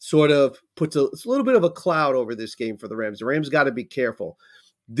 sort of puts a little bit of a cloud over this game for the Rams. The Rams got to be careful.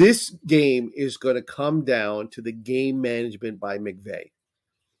 This game is going to come down to the game management by McVay.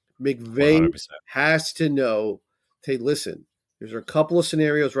 McVay 100%. Has to know, hey, listen, there's a couple of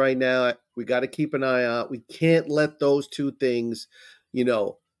scenarios right now we got to keep an eye out. We can't let those two things,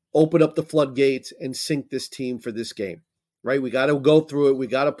 open up the floodgates and sink this team for this game, right? We got to go through it. We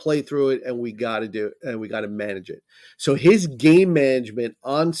got to play through it, and we got to do it, and we got to manage it. So his game management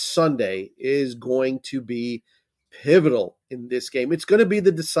on Sunday is going to be pivotal in this game. It's going to be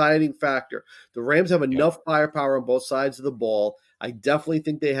the deciding factor. The Rams have enough firepower on both sides of the ball. I definitely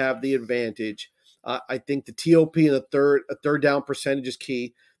think they have the advantage. I think the TOP and a third down percentage is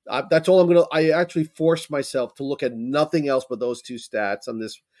key. That's all I'm going to – I actually forced myself to look at nothing else but those two stats on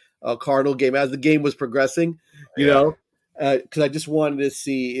this Cardinal game as the game was progressing, because I just wanted to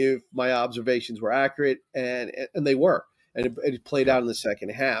see if my observations were accurate, and they were. And it played out in the second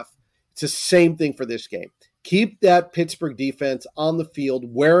half. It's the same thing for this game. Keep that Pittsburgh defense on the field,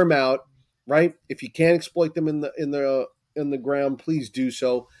 wear them out, right? If you can't exploit them in the ground, please do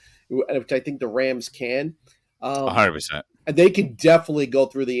so, which I think the Rams can. 100%. And they can definitely go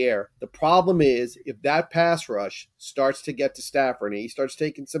through the air. The problem is if that pass rush starts to get to Stafford and he starts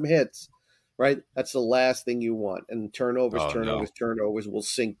taking some hits, right, that's the last thing you want. And turnovers will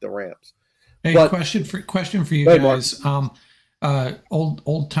sink the Rams. Hey, question for you guys.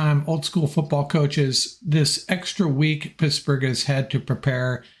 Old school football coaches, this extra week Pittsburgh has had to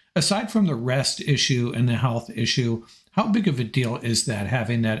prepare, aside from the rest issue and the health issue, how big of a deal is that,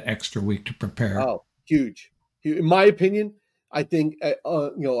 having that extra week to prepare? Oh, huge. In my opinion, I think,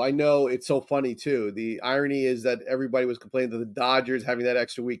 I know it's so funny too. The irony is that everybody was complaining that the Dodgers having that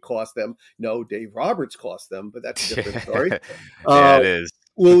extra week cost them. No, Dave Roberts cost them, but that's a different story. It is.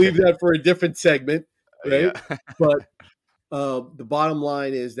 We'll leave that for a different segment, right? Yeah. But the bottom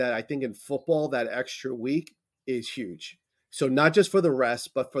line is that I think in football, that extra week is huge. So not just for the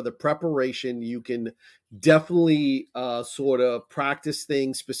rest, but for the preparation, you can definitely sort of practice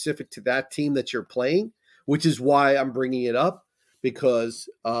things specific to that team that you're playing, which is why I'm bringing it up, because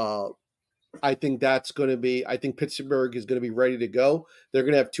I think I think Pittsburgh is going to be ready to go. They're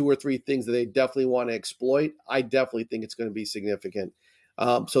going to have 2 or 3 things that they definitely want to exploit. I definitely think it's going to be significant.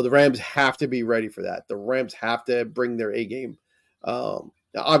 So the Rams have to be ready for that. The Rams have to bring their A game.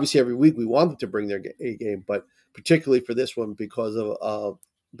 Obviously, every week we want them to bring their A game, but particularly for this one because of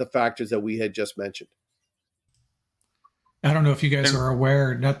the factors that we had just mentioned. I don't know if you guys are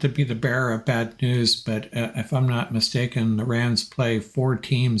aware, not to be the bearer of bad news, but if I'm not mistaken, the Rams play 4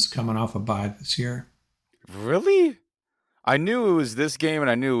 teams coming off a bye this year. Really? I knew it was this game, and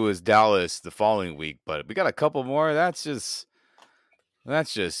I knew it was Dallas the following week, but we got a couple more. That's just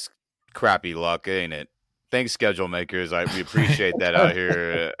crappy luck, ain't it? Thanks, schedule makers. We appreciate that out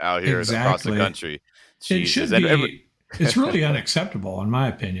here across the country. Jesus. It should be. It's really unacceptable, in my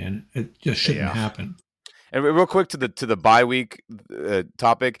opinion. It just shouldn't happen. And real quick to the bye week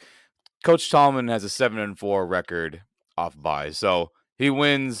topic, Coach Tallman has a 7-4 record off bye, so he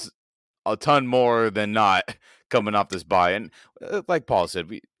wins a ton more than not coming off this bye. And like Paul said,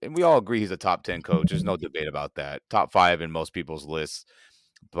 we all agree he's a top 10 coach. There's no debate about that. Top 5 in most people's lists.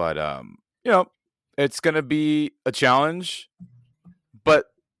 But it's going to be a challenge. But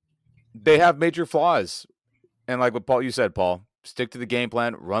they have major flaws. And like what you said, Paul, stick to the game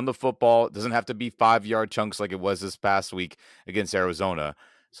plan, run the football. It doesn't have to be 5-yard chunks like it was this past week against Arizona.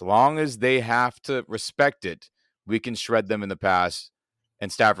 So long as they have to respect it, we can shred them in the pass,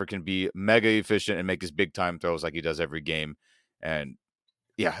 and Stafford can be mega efficient and make his big time throws like he does every game. And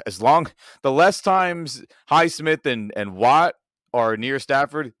yeah, the less times Highsmith and Watt are near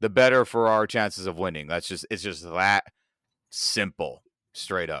Stafford, the better for our chances of winning. It's just that simple,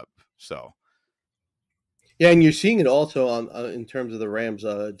 straight up. So. Yeah, and you're seeing it also on in terms of the Rams'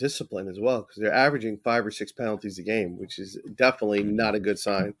 discipline as well, because they're averaging 5 or 6 penalties a game, which is definitely not a good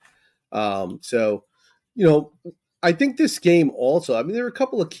sign. So, I think this game also, I mean, there are a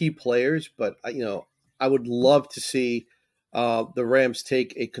couple of key players, but, I would love to see the Rams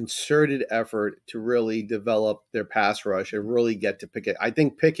take a concerted effort to really develop their pass rush and really get to Pickett. I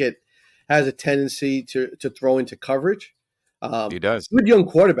think Pickett has a tendency to throw into coverage. He does. Good young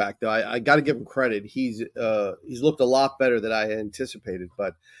quarterback, though. I got to give him credit. He's looked a lot better than I anticipated,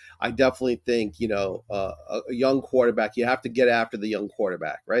 but I definitely think, a young quarterback, you have to get after the young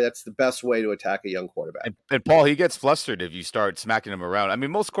quarterback, right? That's the best way to attack a young quarterback. And Paul, he gets flustered if you start smacking him around. I mean,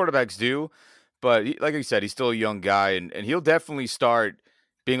 most quarterbacks do, but like I said, he's still a young guy, and he'll definitely start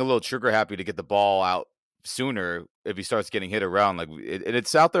being a little trigger happy to get the ball out sooner if he starts getting hit around. Like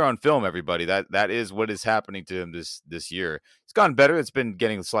it's out there on film, everybody. That is what is happening to him this year. It's gotten better. It's been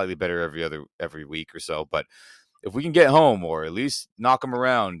getting slightly better every week or so. But if we can get home, or at least knock him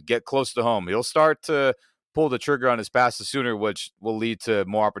around, get close to home, he'll start to pull the trigger on his passes sooner, which will lead to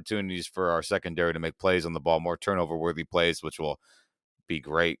more opportunities for our secondary to make plays on the ball, more turnover-worthy plays, which will be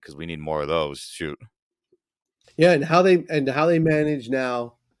great because we need more of those. Shoot. Yeah, and how they manage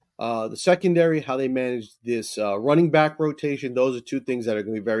now. The secondary, how they manage this running back rotation, those are 2 things that are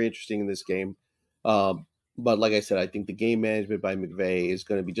going to be very interesting in this game. But like I said, I think the game management by McVay is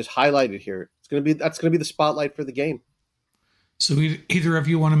going to be just highlighted here. That's going to be the spotlight for the game. So either of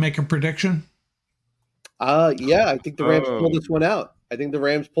you want to make a prediction? Yeah, I think the Rams pull this one out. I think the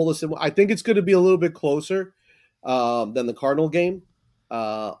Rams pull this in. I think it's going to be a little bit closer than the Cardinal game,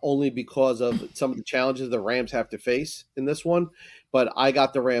 only because of some of the challenges the Rams have to face in this one. But I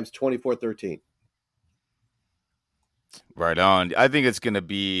got the Rams 24-13. Right on. I think it's going to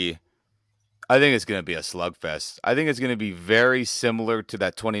be a slugfest. I think it's going to be very similar to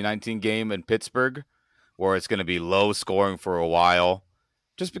that 2019 game in Pittsburgh, where it's going to be low scoring for a while.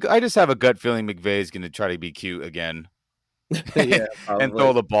 Just because I just have a gut feeling McVay is going to try to be cute again. Yeah, and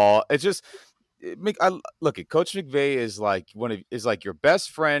throw the ball. It's just look at Coach McVay is like your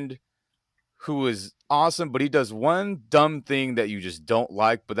best friend who is awesome, but he does one dumb thing that you just don't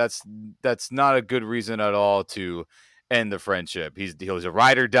like, but that's not a good reason at all to end the friendship. He's a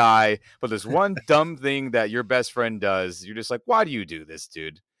ride or die, but there's one dumb thing that your best friend does. You're just like, why do you do this,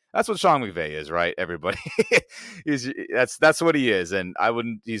 dude? That's what Sean McVay is, right? Everybody, that's what he is, and I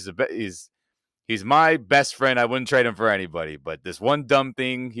wouldn't. He's my best friend. I wouldn't trade him for anybody. But this one dumb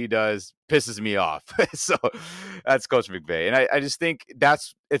thing he does pisses me off. So that's Coach McVay. And I just think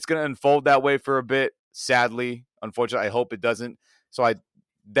it's going to unfold that way for a bit. Sadly, unfortunately, I hope it doesn't. So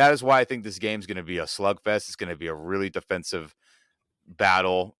that is why I think this game's going to be a slugfest. It's going to be a really defensive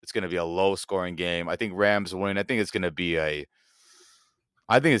battle. It's going to be a low scoring game. I think Rams win. I think it's going to be a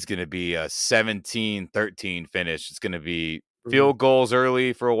 17-13 finish. It's going to be field goals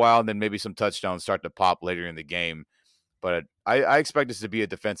early for a while, and then maybe some touchdowns start to pop later in the game. But I expect this to be a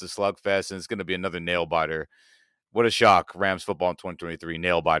defensive slugfest, and it's going to be another nail biter. What a shock. Rams football in 2023,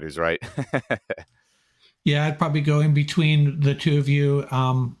 nail biters, right? Yeah, I'd probably go in between the two of you,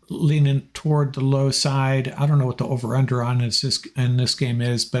 leaning toward the low side. I don't know what the over-under on in this game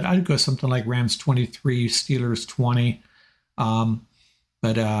is, but I'd go something like Rams 23, Steelers 20.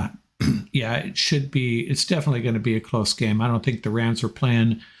 Yeah, it's definitely going to be a close game. I don't think the Rams are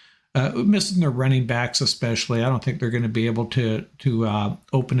playing missing their running backs especially. I don't think they're going to be able to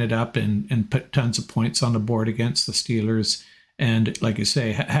open it up and put tons of points on the board against the Steelers. And like you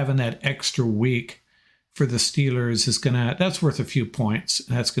say, having that extra week for the Steelers that's worth a few points.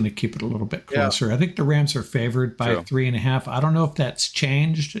 That's going to keep it a little bit closer. Yeah. I think the Rams are favored by 3.5. I don't know if that's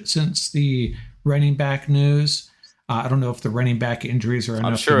changed since the running back news. I don't know if the running back injuries are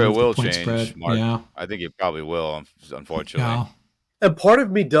enough. I'm sure to it will point change, spread. Mark. Yeah. I think it probably will, unfortunately. Yeah. And part of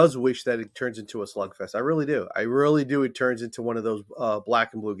me does wish that it turns into a slugfest. I really do. I really do. It turns into one of those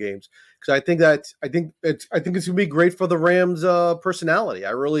black and blue games because I think it's going to be great for the Rams' personality.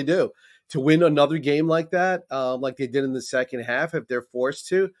 I really do. To win another game like that, like they did in the second half, if they're forced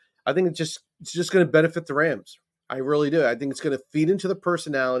to, I think it's just going to benefit the Rams. I really do. I think it's going to feed into the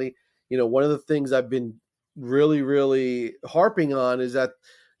personality. One of the things I've been really, really harping on is that,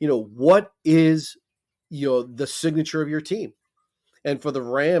 what is, the signature of your team? And for the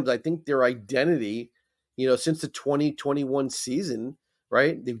Rams, I think their identity, since the 2021 season,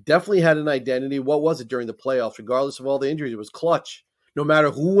 right? They've definitely had an identity. What was it during the playoffs? Regardless of all the injuries, it was clutch. No matter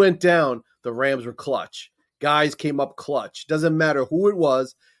who went down, the Rams were clutch. Guys came up clutch. Doesn't matter who it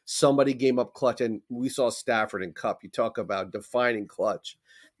was, somebody came up clutch. And we saw Stafford and Kupp. You talk about defining clutch.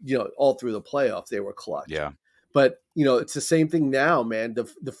 All through the playoffs, they were clutch. Yeah. But, it's the same thing now, man. The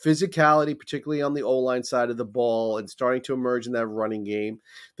physicality, particularly on the O-line side of the ball and starting to emerge in that running game.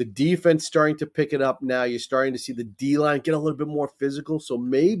 The defense starting to pick it up now. You're starting to see the D-line get a little bit more physical. So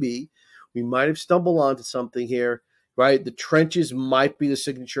maybe we might have stumbled onto something here, right? The trenches might be the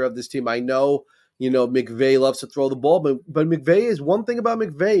signature of this team. I know, McVay loves to throw the ball, but McVay is one thing about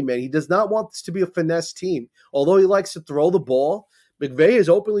McVay, man. He does not want this to be a finesse team. Although he likes to throw the ball, McVay has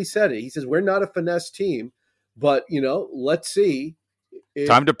openly said it. He says, we're not a finesse team. But, let's see.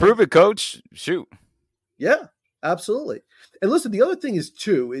 Time to prove it, coach. Shoot. Yeah, absolutely. And listen, the other thing is,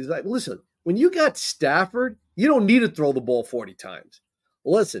 too, is like, listen, when you got Stafford, you don't need to throw the ball 40 times.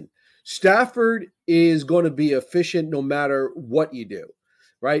 Listen, Stafford is going to be efficient no matter what you do,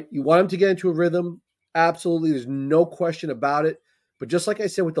 right? You want him to get into a rhythm. Absolutely. There's no question about it. But just like I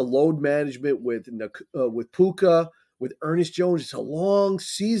said, with the load management, with Puka, with Ernest Jones, it's a long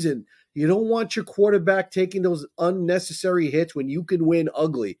season. You don't want your quarterback taking those unnecessary hits when you can win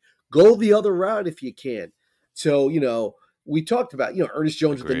ugly. Go the other route if you can. So, we talked about, Ernest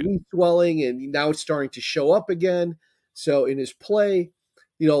Jones with the knee swelling, and now it's starting to show up again. So in his play,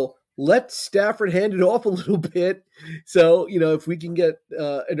 let Stafford hand it off a little bit. So, if we can get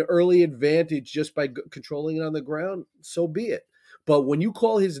an early advantage just by controlling it on the ground, so be it. But when you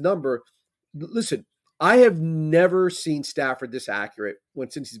call his number, listen, I have never seen Stafford this accurate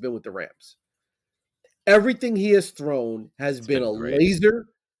since he's been with the Rams. Everything he has thrown has been a laser.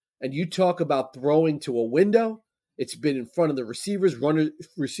 And you talk about throwing to a window. It's been in front of the receivers.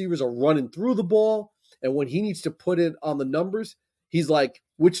 Receivers are running through the ball. And when he needs to put it on the numbers, he's like,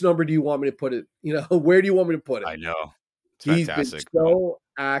 which number do you want me to put it? Where do you want me to put it? I know. He's been so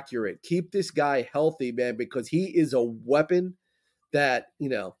accurate. Keep this guy healthy, man, because he is a weapon that,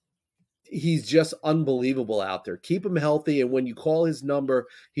 he's just unbelievable out there. Keep him healthy, and when you call his number,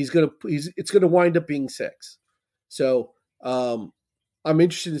 it's gonna wind up being 6. So I'm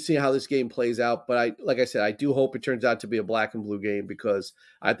interested to see how this game plays out. But like I said, I do hope it turns out to be a black and blue game because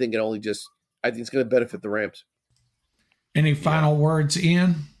I think it's going to benefit the Rams. Any final words,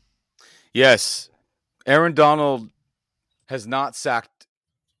 Ian? Yes, Aaron Donald has not sacked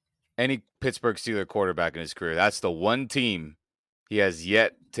any Pittsburgh Steelers quarterback in his career. That's the one team he has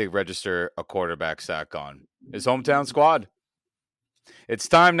yet to register a quarterback sack on. His hometown squad. It's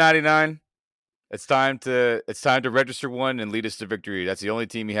time, 99. It's time to register one and lead us to victory. That's the only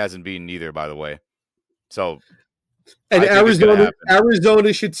team he hasn't beaten either, by the way. So, and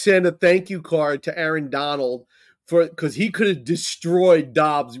Arizona should send a thank you card to Aaron Donald because he could have destroyed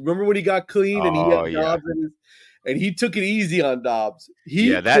Dobbs. Remember when he got clean and he had Dobbs in his, and he took it easy on Dobbs.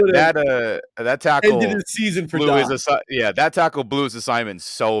 That tackle ended his season for Dobbs. That tackle blew his assignment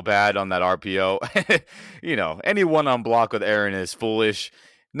so bad on that RPO. Any one-on block with Aaron is foolish.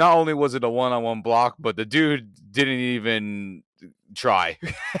 Not only was it a one-on-one block, but the dude didn't even try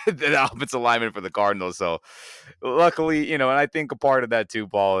the offensive lineman for the Cardinals. So luckily, and I think a part of that too,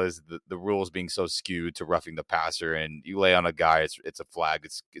 Paul, is the rules being so skewed to roughing the passer, and you lay on a guy, it's a flag.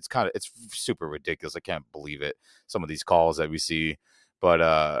 It's super ridiculous. I can't believe it. Some of these calls that we see, but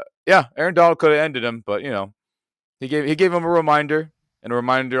Aaron Donald could have ended him, but he gave him a reminder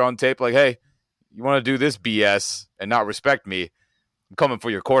on tape, like, hey, you want to do this BS and not respect me? I'm coming for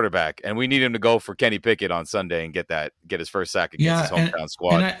your quarterback, and we need him to go for Kenny Pickett on Sunday and get his first sack against his hometown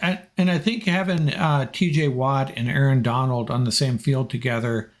squad. And I think having T.J. Watt and Aaron Donald on the same field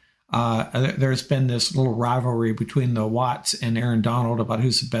together, There's been this little rivalry between the Watts and Aaron Donald about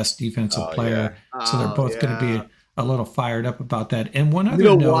who's the best defensive player. Yeah. So they're both going to be a little fired up about that. And one other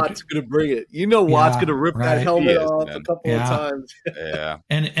note, Watt's going to bring it. Watt's going to rip that helmet off a couple of times. Yeah.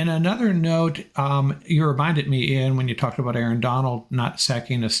 And another note, you reminded me, Ian, when you talked about Aaron Donald not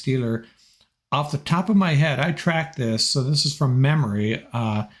sacking a Steeler. Off the top of my head, I tracked this, so this is from memory.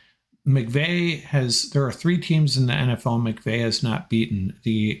 There are 3 teams in the NFL McVay has not beaten.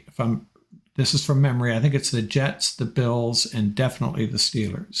 This is from memory, I think it's the Jets, the Bills, and definitely the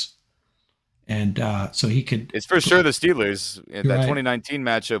Steelers. And so he could. It's for sure the Steelers. In that 2019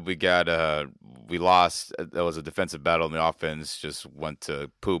 matchup, we lost. That was a defensive battle, and the offense just went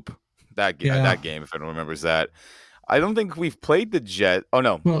to poop that game. If anyone remembers that. I don't think we've played the Jet. Oh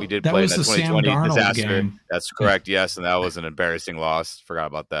no, we did play that 2020 disaster. Game. That's correct. Yes, and that was an embarrassing loss. Forgot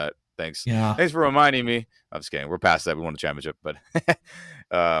about that. Thanks. Yeah. Thanks for reminding me. I'm just kidding. We're past that. We won the championship, but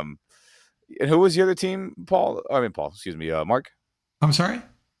and who was the other team? Paul. Excuse me. Mark. I'm sorry.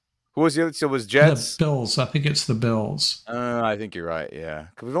 Who was the other? So it was Jets. The Bills. I think it's the Bills. I think you're right. Yeah,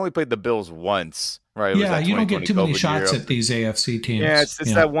 because we've only played the Bills once, right? Yeah, you don't get too many shots at these AFC teams. Yeah, it's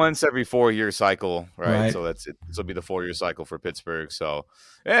that once every 4-year cycle, right? So that's it. This will be the 4-year cycle for Pittsburgh. So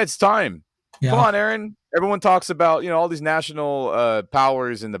yeah, it's time. Yeah. Come on, Aaron. Everyone talks about all these national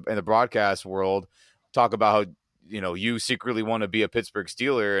powers in the broadcast world talk about how you secretly want to be a Pittsburgh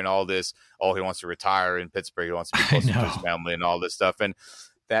Steeler and all this. Oh, he wants to retire in Pittsburgh. He wants to be close to his family and all this stuff. And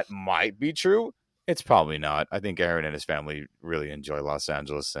that might be true. It's probably not. I think Aaron and his family really enjoy Los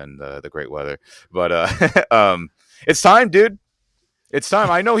Angeles and the great weather. But it's time, dude. It's time.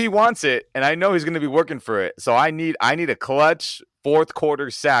 I know he wants it, and I know he's going to be working for it. So I need a clutch fourth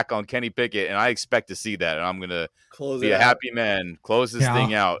quarter sack on Kenny Pickett, and I expect to see that. And I'm going to be a happy man. Close this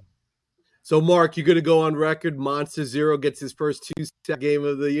thing out. So, Mark, you're going to go on record. Monster Zero gets his first 2-sack game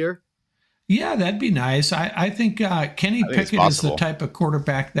of the year? Yeah, that'd be nice. I think Kenny Pickett is the type of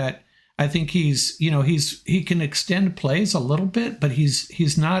quarterback that I think he can extend plays a little bit, but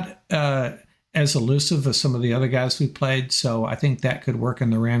he's not as elusive as some of the other guys we played. So I think that could work in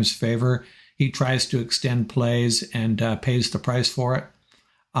the Rams' favor. He tries to extend plays and pays the price for it.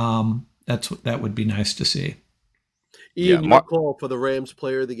 That would be nice to see. Ian, your call for the Rams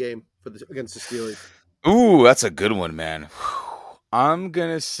player of the game against the Steelers. Ooh, that's a good one, man. I'm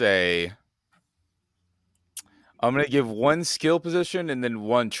going to give one skill position and then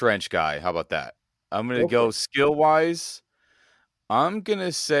one trench guy. How about that? I'm going to go skill-wise. I'm going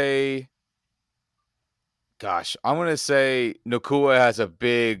to say Nakua has a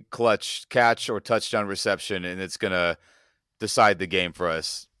big clutch catch or touchdown reception, and it's going to decide the game for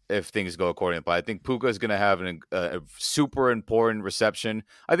us if things go according to plan. I think Puka is going to have a super important reception.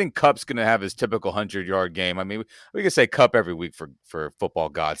 I think Kupp's going to have his typical 100-yard game. I mean, we can say Kupp every week for football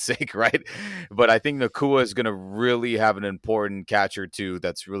God's sake, right? But I think Nakua is going to really have an important catch or two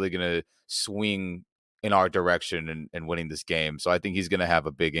that's really going to swing in our direction and winning this game. So I think he's going to have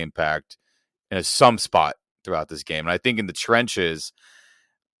a big impact in some spot throughout this game. And I think in the trenches,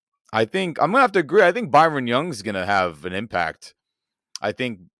 I'm going to have to agree. I think Byron Young's going to have an impact. I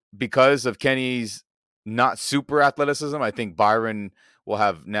think because of Kenny's not super athleticism, I think Byron will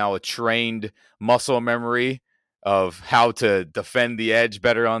have now a trained muscle memory of how to defend the edge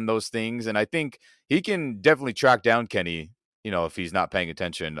better on those things. And I think he can definitely track down Kenny, if he's not paying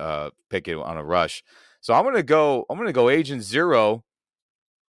attention, Pickett on a rush. So I'm going to go Agent Zero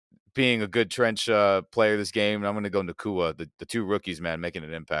being a good trench player this game. And I'm going to go Nakua, the two rookies, man, making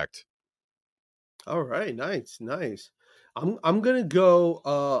an impact. All right. Nice. I'm gonna go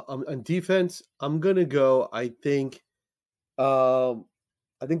on defense. I'm gonna go. I think Kobe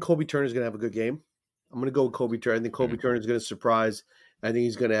Turner's gonna have a good game. I'm gonna go with Kobe Turner. I think Kobe Turner's gonna surprise. I think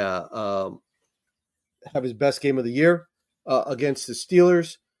he's gonna have his best game of the year against the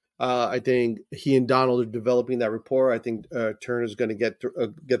Steelers. I think he and Donald are developing that rapport. I think Turner's gonna get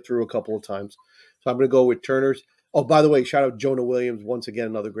through a couple of times. So I'm gonna go with Turner's. Oh, by the way, shout out Jonah Williams once again,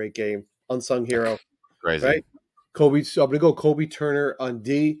 another great game, unsung hero. Crazy. Right? So I'm going to go Kobe Turner on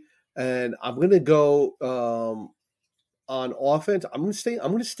D, and I'm going to go on offense. I'm going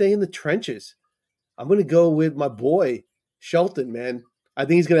to stay in the trenches. I'm going to go with my boy Shelton, man. I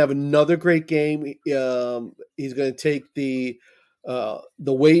think he's going to have another great game. He's going to take the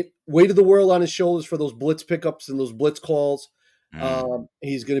weight of the world on his shoulders for those blitz pickups and those blitz calls.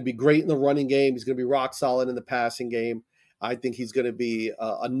 He's going to be great in the running game. He's going to be rock solid in the passing game. I think he's going to be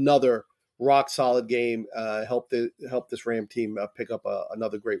another rock solid game, help this Ram team pick up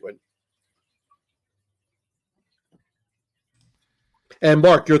another great win. And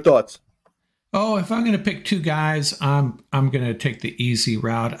Mark, your thoughts? Oh, if I'm going to pick two guys, I'm going to take the easy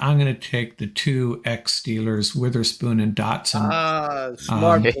route. I'm going to take the two ex-Steelers, Witherspoon and Dotson.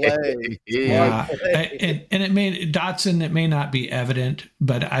 Smart play. Yeah, and it may not be evident,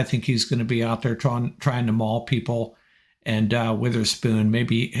 but I think he's going to be out there trying to maul people. And Witherspoon,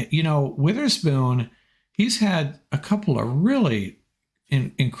 maybe, Witherspoon, he's had a couple of really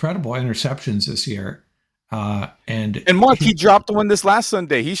incredible interceptions this year. And Mark, he dropped one this last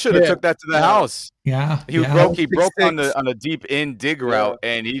Sunday. He should have took that to the house. Yeah, he broke on a deep in dig route,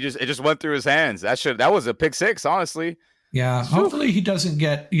 and it just went through his hands. That was a pick six, honestly. Yeah, hopefully he doesn't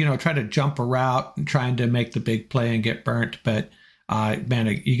get try to jump a route and trying to make the big play and get burnt. But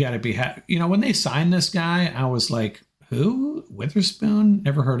man, you got to be when they signed this guy, I was like, who? Witherspoon?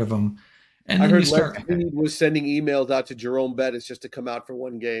 Never heard of him. And I then heard Lex Reed was sending emails out to Jerome Bettis just to come out for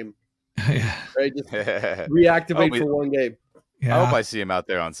one game. Yeah. Right? Just reactivate for one game. Yeah. I hope I see him out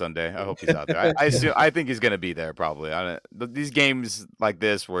there on Sunday. I hope he's out there. I think he's going to be there probably. These games like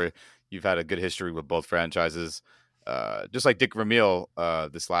this where you've had a good history with both franchises, just like Dick Vermeil,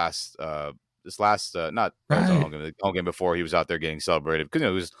 this last not right. home game before, he was out there getting celebrated because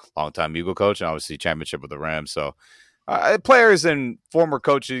he was a long-time Eagle coach and obviously championship with the Rams. So players and former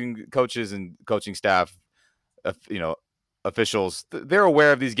coaches and coaching staff, officials, they're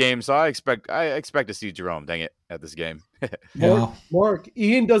aware of these games, so I expect to see Jerome, dang it, at this game. Mark,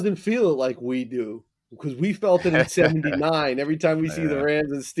 Ian doesn't feel it like we do because we felt it in '79. Every time we see the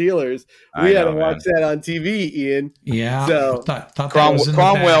Rams and Steelers, we had to watch that on TV, Ian. Yeah. So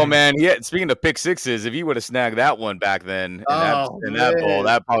Cromwell, man. Yeah. Speaking of pick sixes, if he would have snagged that one back then in that bowl,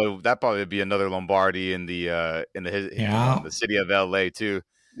 that probably would be another Lombardi in the city of LA too.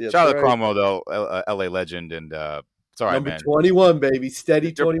 Shout out to Cromwell though, LA legend, and it's all right, number man. 21, baby,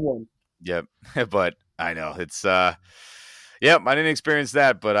 steady 21. Yep, but I know it's I didn't experience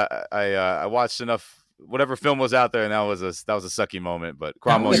that, but I watched enough. Whatever film was out there, and that was a sucky moment. But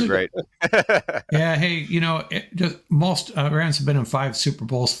Cromwell was great. Yeah, hey, most Rams have been in 5 Super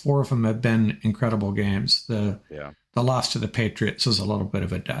Bowls. 4 of them have been incredible games. The loss to the Patriots was a little bit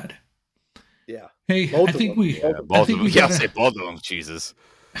of a dud. Yeah. Hey, I think we I'll say both of them. Jesus.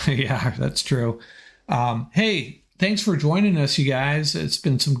 Yeah, that's true. Hey, thanks for joining us, you guys. It's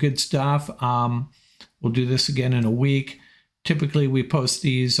been some good stuff. We'll do this again in a week. Typically, we post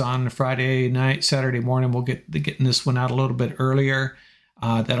these on Friday night, Saturday morning. We'll getting this one out a little bit earlier.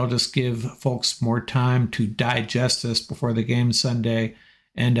 That'll just give folks more time to digest this before the game Sunday.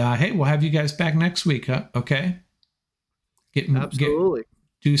 And hey, we'll have you guys back next week. Okay? Absolutely.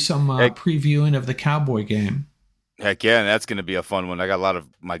 Do some previewing of the Cowboy game. Heck yeah, and that's going to be a fun one. I got a lot of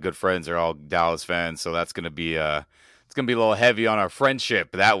my good friends are all Dallas fans, so that's going to be it's going to be a little heavy on our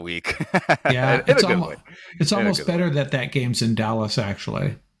friendship that week. Yeah, it's almost better that game's in Dallas,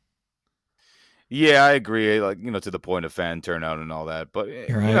 actually. Yeah, I agree. To the point of fan turnout and all that. But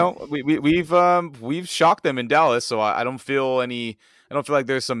we've shocked them in Dallas, so I don't feel like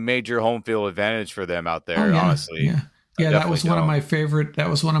there's some major home field advantage for them out there. Honestly, yeah, that was one of my favorite. That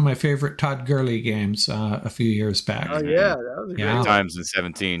was one of my favorite Todd Gurley games a few years back. Oh yeah, that was a great times in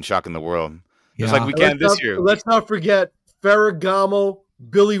 17, shocking the world. Just like we can this year. Let's not forget Ferragamo,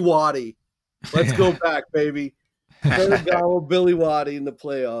 Billy Waddy. Let's go back, baby. Ferragamo, Billy Waddy in the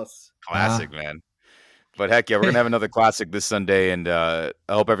playoffs. Classic, man. But heck yeah, we're going to have another classic this Sunday, and I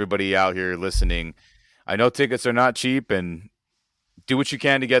hope everybody out here listening. I know tickets are not cheap, and do what you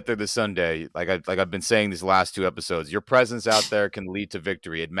can to get there this Sunday. Like I've been saying these last 2 episodes, your presence out there can lead to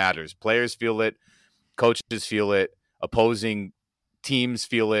victory. It matters. Players feel it. Coaches feel it. Opposing teams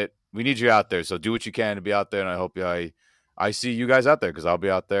feel it. We need you out there, so do what you can to be out there, and I hope I see you guys out there because I'll be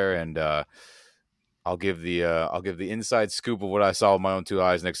out there, and I'll give the inside scoop of what I saw with my own 2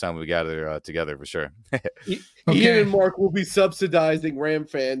 eyes next time we gather together for sure. Ian and Mark will be subsidizing Ram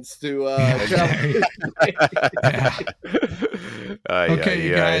fans to travel. Okay,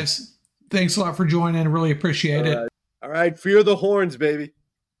 you guys. Thanks a lot for joining. Really appreciate it. All right, fear the horns, baby.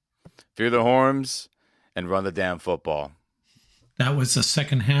 Fear the horns and run the damn football. That was the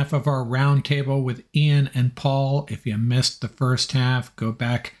second half of our roundtable with Ian and Paul. If you missed the first half, go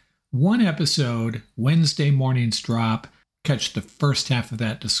back 1 episode, Wednesday morning's drop. Catch the first half of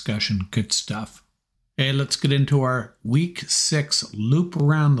that discussion. Good stuff. Hey, let's get into our Week 6 loop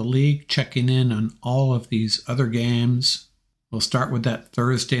around the league, checking in on all of these other games. We'll start with that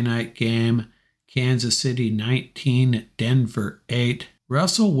Thursday night game. Kansas City 19, Denver 8.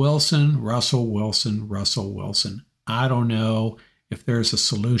 Russell Wilson. I don't know if there's a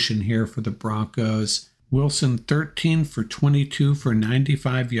solution here for the Broncos. Wilson 13 for 22 for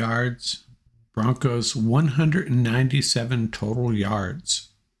 95 yards. Broncos 197 total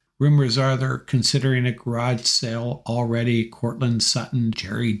yards. Rumors are they're considering a garage sale already. Cortland Sutton,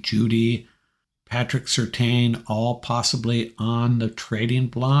 Jerry Jeudy, Patrick Surtain, all possibly on the trading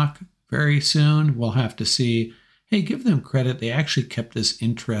block very soon. We'll have to see. Hey, give them credit. They actually kept this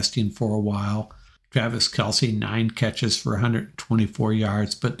interesting for a while. Travis Kelce, 9 catches for 124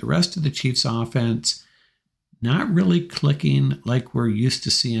 yards, but the rest of the Chiefs' offense not really clicking like we're used to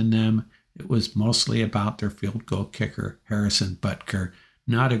seeing them. It was mostly about their field goal kicker, Harrison Butker.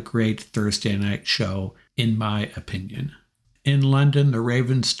 Not a great Thursday night show, in my opinion. In London, the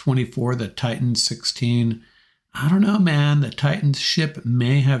Ravens 24, the Titans 16. I don't know, man. The Titans ship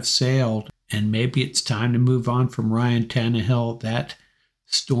may have sailed, and maybe it's time to move on from Ryan Tannehill. That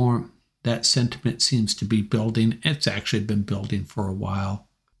sentiment seems to be building. It's actually been building for a while.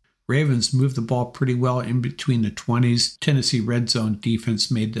 Ravens moved the ball pretty well in between the 20s. Tennessee red zone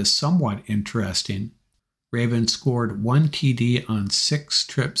defense made this somewhat interesting. Ravens scored 1 TD on 6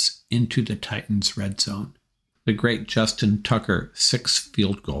 trips into the Titans red zone. The great Justin Tucker, 6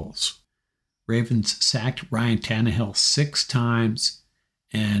 field goals. Ravens sacked Ryan Tannehill 6 times,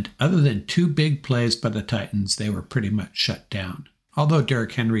 and other than 2 big plays by the Titans, they were pretty much shut down. Although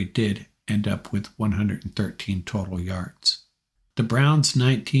Derrick Henry did end up with 113 total yards. The Browns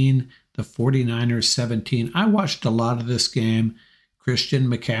 19, the 49ers 17. I watched a lot of this game. Christian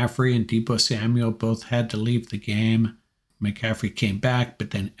McCaffrey and Deebo Samuel both had to leave the game. McCaffrey came back,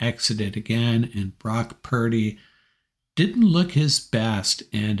 but then exited again, and Brock Purdy didn't look his best,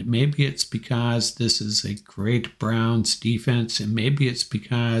 and maybe it's because this is a great Browns defense, and maybe it's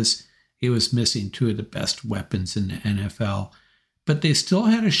because he was missing 2 of the best weapons in the NFL. But they still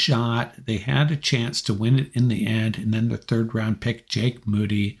had a shot. They had a chance to win it in the end, and then the 3rd-round pick, Jake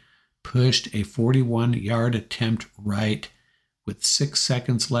Moody, pushed a 41-yard attempt right with 6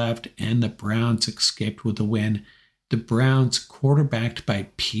 seconds left, and the Browns escaped with a win. The Browns quarterbacked by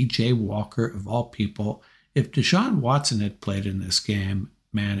P.J. Walker, of all people. If Deshaun Watson had played in this game,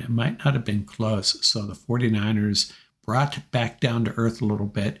 man, it might not have been close. So the 49ers brought back down to earth a little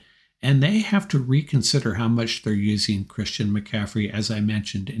bit, and they have to reconsider how much they're using Christian McCaffrey, as I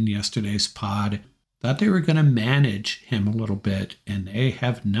mentioned in yesterday's pod. Thought they were going to manage him a little bit, and they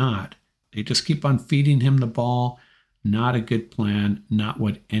have not. They just keep on feeding him the ball. Not a good plan, not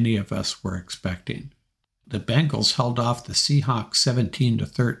what any of us were expecting. The Bengals held off the Seahawks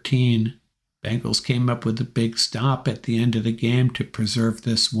 17-13. Bengals came up with a big stop at the end of the game to preserve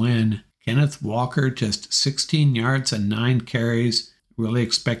this win. Kenneth Walker, just 16 yards and 9 carries. Really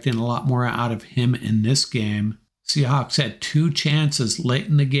expecting a lot more out of him in this game. Seahawks had 2 chances late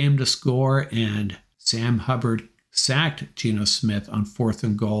in the game to score, and Sam Hubbard sacked Geno Smith on 4th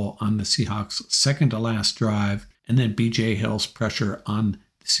and goal on the Seahawks' second-to-last drive. And then B.J. Hill's pressure on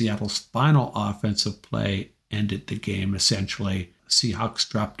Seattle's final offensive play ended the game, essentially. Seahawks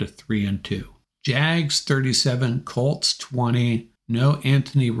dropped to 3-2. Jags 37, Colts 20. No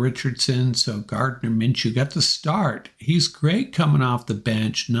Anthony Richardson, so Gardner Minshew got the start. He's great coming off the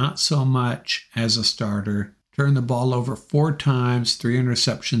bench, not so much as a starter. Turned the ball over 4 times, 3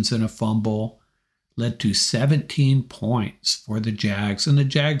 interceptions and a fumble. Led to 17 points for the Jags. And the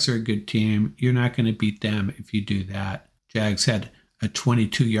Jags are a good team. You're not going to beat them if you do that. Jags had a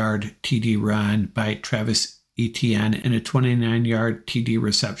 22-yard TD run by Travis Etienne and a 29-yard TD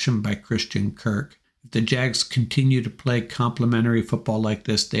reception by Christian Kirk. If the Jags continue to play complementary football like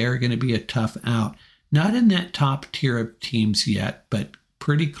this, they are going to be a tough out. Not in that top tier of teams yet, but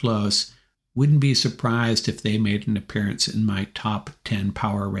pretty close. Wouldn't be surprised if they made an appearance in my top 10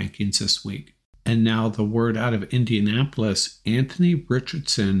 power rankings this week. And now the word out of Indianapolis, Anthony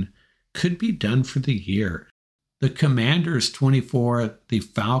Richardson could be done for the year. The Commanders 24, the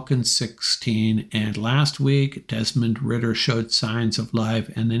Falcons 16, and last week Desmond Ridder showed signs of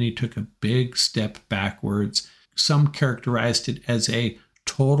life, and then he took a big step backwards. Some characterized it as a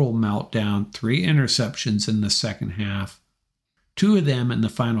total meltdown, 3 interceptions in the second half, 2 of them in the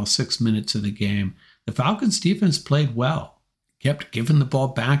final 6 minutes of the game. The Falcons defense played well. Kept giving the ball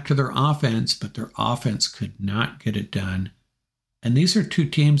back to their offense, but their offense could not get it done. And these are 2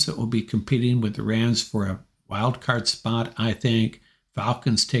 teams that will be competing with the Rams for a wild card spot, I think.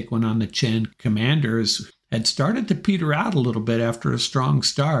 Falcons take one on the chin. Commanders had started to peter out a little bit after a strong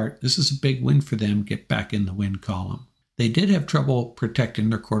start. This is a big win for them, get back in the win column. They did have trouble protecting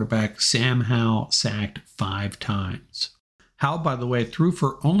their quarterback. Sam Howell sacked 5 times. Howell, by the way, threw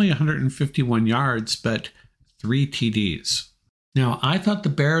for only 151 yards, but 3 TDs. Now, I thought the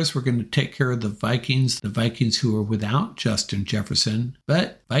Bears were going to take care of the Vikings who were without Justin Jefferson,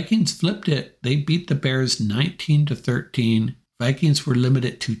 but Vikings flipped it. They beat the Bears 19-13. Vikings were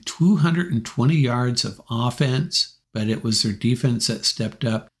limited to 220 yards of offense. but it was their defense that stepped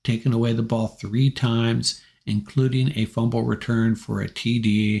up, taking away the ball 3 times, including a fumble return for a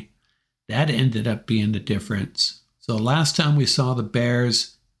TD. That ended up being the difference. So last time we saw the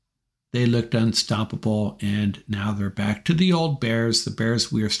Bears, they looked unstoppable, and now they're back to the old Bears, the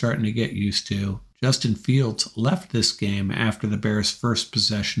Bears we are starting to get used to. Justin Fields left this game after the Bears' first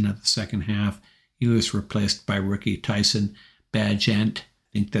possession of the second half. He was replaced by rookie Tyson Bagent. I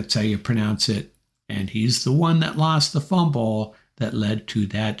think that's how you pronounce it. And he's the one that lost the fumble that led to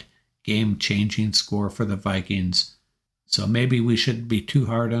that game-changing score for the Vikings. So maybe we shouldn't be too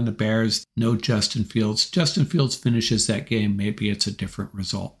hard on the Bears. No Justin Fields. Justin Fields finishes that game. Maybe it's a different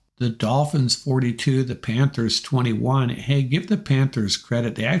result. The Dolphins 42, the Panthers 21. Hey, give the Panthers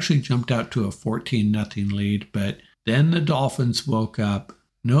credit. They actually jumped out to a 14-0 lead, but then the Dolphins woke up.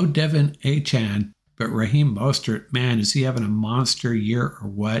 No Devin Achane, but Raheem Mostert, man, is he having a monster year or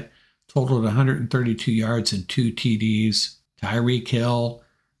what? Totaled 132 yards and 2 TDs. Tyreek Hill,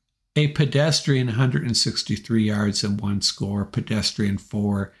 a pedestrian 163 yards and 1 score. Pedestrian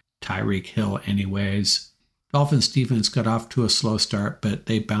for Tyreek Hill anyways. Dolphins defense got off to a slow start, but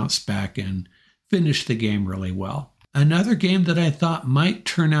they bounced back and finished the game really well. Another game that I thought might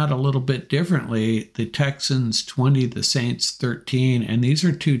turn out a little bit differently, the Texans 20, the Saints 13, and these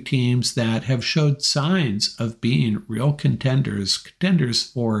are two teams that have showed signs of being real contenders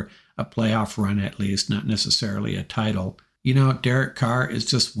for a playoff run at least, not necessarily a title. You know, Derek Carr is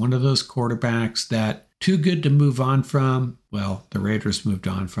just one of those quarterbacks that too good to move on from. Well, the Raiders moved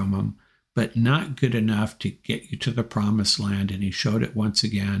on from him, but not good enough to get you to the promised land, and he showed it once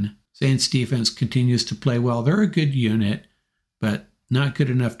again. Saints defense continues to play well. They're a good unit, but not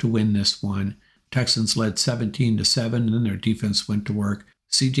good enough to win this one. Texans led 17-7, and then their defense went to work.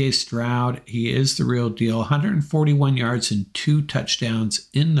 C.J. Stroud, he is the real deal. 141 yards and 2 touchdowns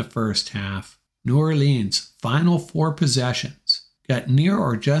in the first half. New Orleans, final 4 possessions, got near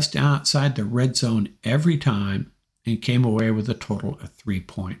or just outside the red zone every time and came away with a total of 3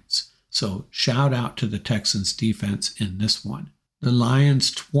 points. So shout out to the Texans defense in this one. The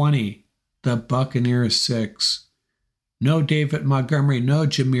Lions 20, the Buccaneers 6. No David Montgomery, no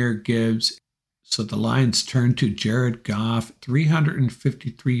Jahmyr Gibbs. So the Lions turned to Jared Goff,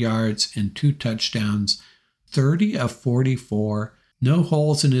 353 yards and 2 touchdowns, 30 of 44. No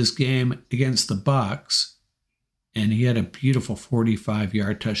holes in his game against the Bucs. And he had a beautiful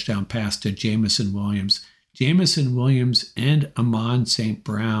 45-yard touchdown pass to Jameson Williams. Jameson Williams and Amon St.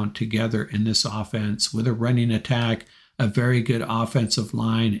 Brown together in this offense with a running attack, a very good offensive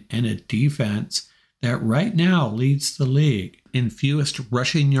line, and a defense that right now leads the league in fewest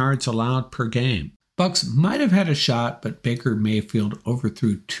rushing yards allowed per game. Bucs might have had a shot, but Baker Mayfield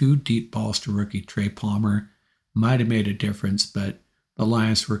overthrew 2 deep balls to rookie Trey Palmer. Might have made a difference, but the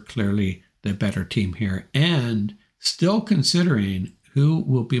Lions were clearly the better team here. And still considering who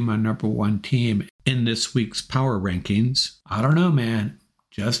will be my number 1 team in this week's power rankings, I don't know, man.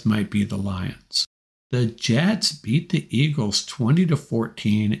 Just might be the Lions. The Jets beat the Eagles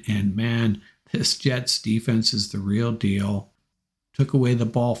 20-14, and man, this Jets defense is the real deal. Took away the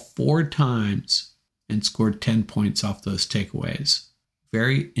ball 4 times and scored 10 points off those takeaways.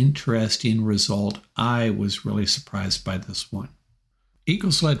 Very interesting result. I was really surprised by this one.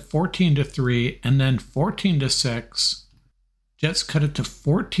 Eagles led 14-3 and then 14-6. Jets cut it to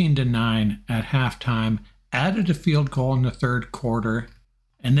 14-9 at halftime, added a field goal in the third quarter,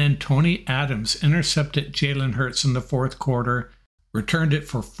 and then Tony Adams intercepted Jalen Hurts in the fourth quarter, returned it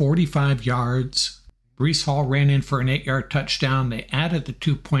for 45 yards. Breece Hall ran in for an 8-yard touchdown. They added the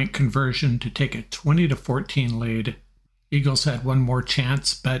 2-point conversion to take a 20-14 lead. Eagles had one more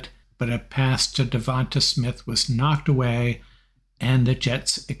chance, but a pass to Devonta Smith was knocked away, and the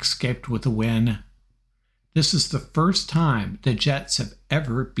Jets escaped with a win. This is the first time the Jets have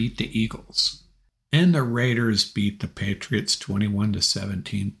ever beat the Eagles. And the Raiders beat the Patriots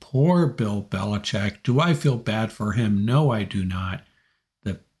 21-17. Poor Bill Belichick. Do I feel bad for him? No, I do not.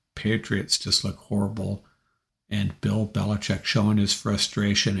 The Patriots just look horrible. And Bill Belichick showing his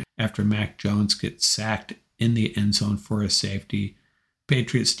frustration after Mac Jones gets sacked in the end zone for a safety.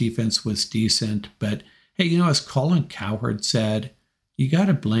 Patriots defense was decent, but hey, you know, as Colin Cowherd said, you got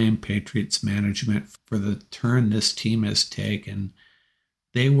to blame Patriots management for the turn this team has taken.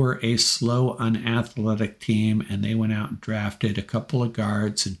 They were a slow, unathletic team, and they went out and drafted a couple of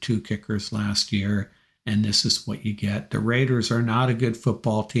guards and 2 kickers last year, and this is what you get. The Raiders are not a good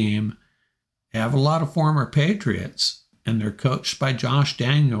football team. They have a lot of former Patriots, and they're coached by Josh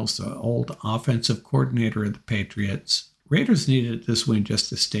Daniels, the old offensive coordinator of the Patriots. Raiders needed this win just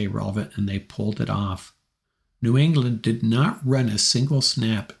to stay relevant, and they pulled it off. New England did not run a single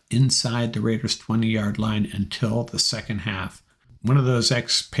snap inside the Raiders' 20-yard line until the second half. One of those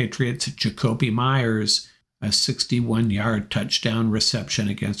expatriates, Jacoby Myers, a 61-yard touchdown reception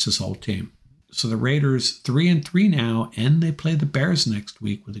against his whole team. So the Raiders 3-3 now, and they play the Bears next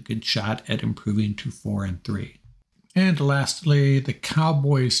week with a good shot at improving to 4-3. And lastly, the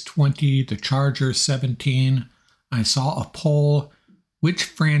Cowboys 20, the Chargers 17. I saw a poll. Which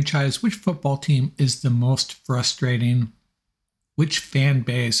football team is the most frustrating? Which fan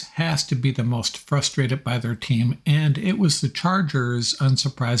base has to be the most frustrated by their team? And it was the Chargers,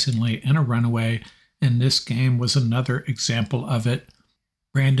 unsurprisingly, in a runaway. And this game was another example of it.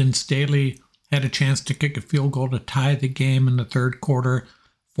 Brandon Staley had a chance to kick a field goal to tie the game in the third quarter.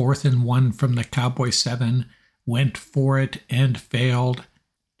 4th and 1 from the Cowboy 7. Went for it and failed.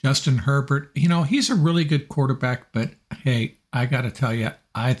 Justin Herbert, he's a really good quarterback, but hey, I got to tell you,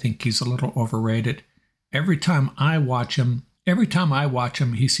 I think he's a little overrated. Every time I watch him,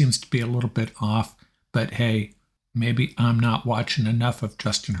 he seems to be a little bit off. But hey, maybe I'm not watching enough of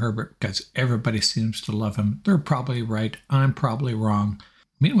Justin Herbert because everybody seems to love him. They're probably right. I'm probably wrong.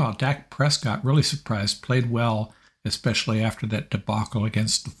 Meanwhile, Dak Prescott, really surprised, played well, especially after that debacle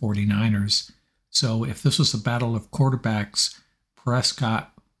against the 49ers. So if this was a battle of quarterbacks,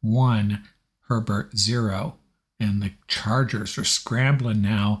 Prescott 1, Herbert 0. And the Chargers are scrambling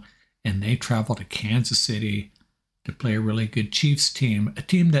now, and they travel to Kansas City to play a really good Chiefs team, a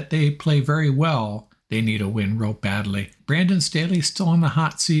team that they play very well. They need a win real badly. Brandon Staley's still on the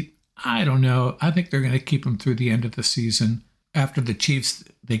hot seat. I don't know. I think they're going to keep him through the end of the season. After the Chiefs,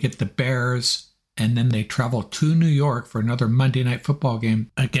 they get the Bears, and then they travel to New York for another Monday Night Football game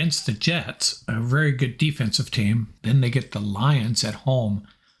against the Jets, a very good defensive team. Then they get the Lions at home.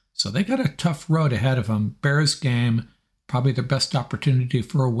 So they got a tough road ahead of them. Bears game, probably their best opportunity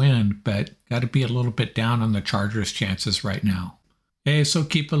for a win, but got to be a little bit down on the Chargers' chances right now. Okay, so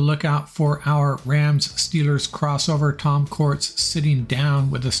keep a lookout for our Rams-Steelers crossover. Tom Court's sitting down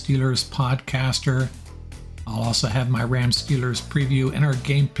with a Steelers podcaster. I'll also have my Rams-Steelers preview and our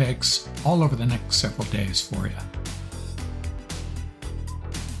game picks all over the next several days for you.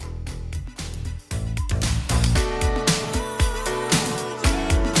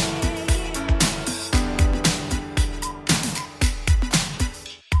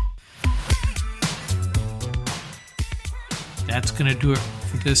 That's going to do it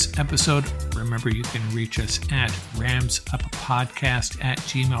for this episode. Remember, you can reach us at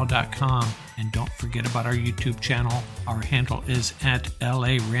ramsuppodcast@gmail.com. And don't forget about our YouTube channel. Our handle is at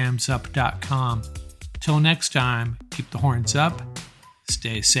laramsup.com. Till next time, keep the horns up,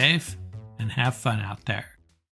 stay safe, and have fun out there.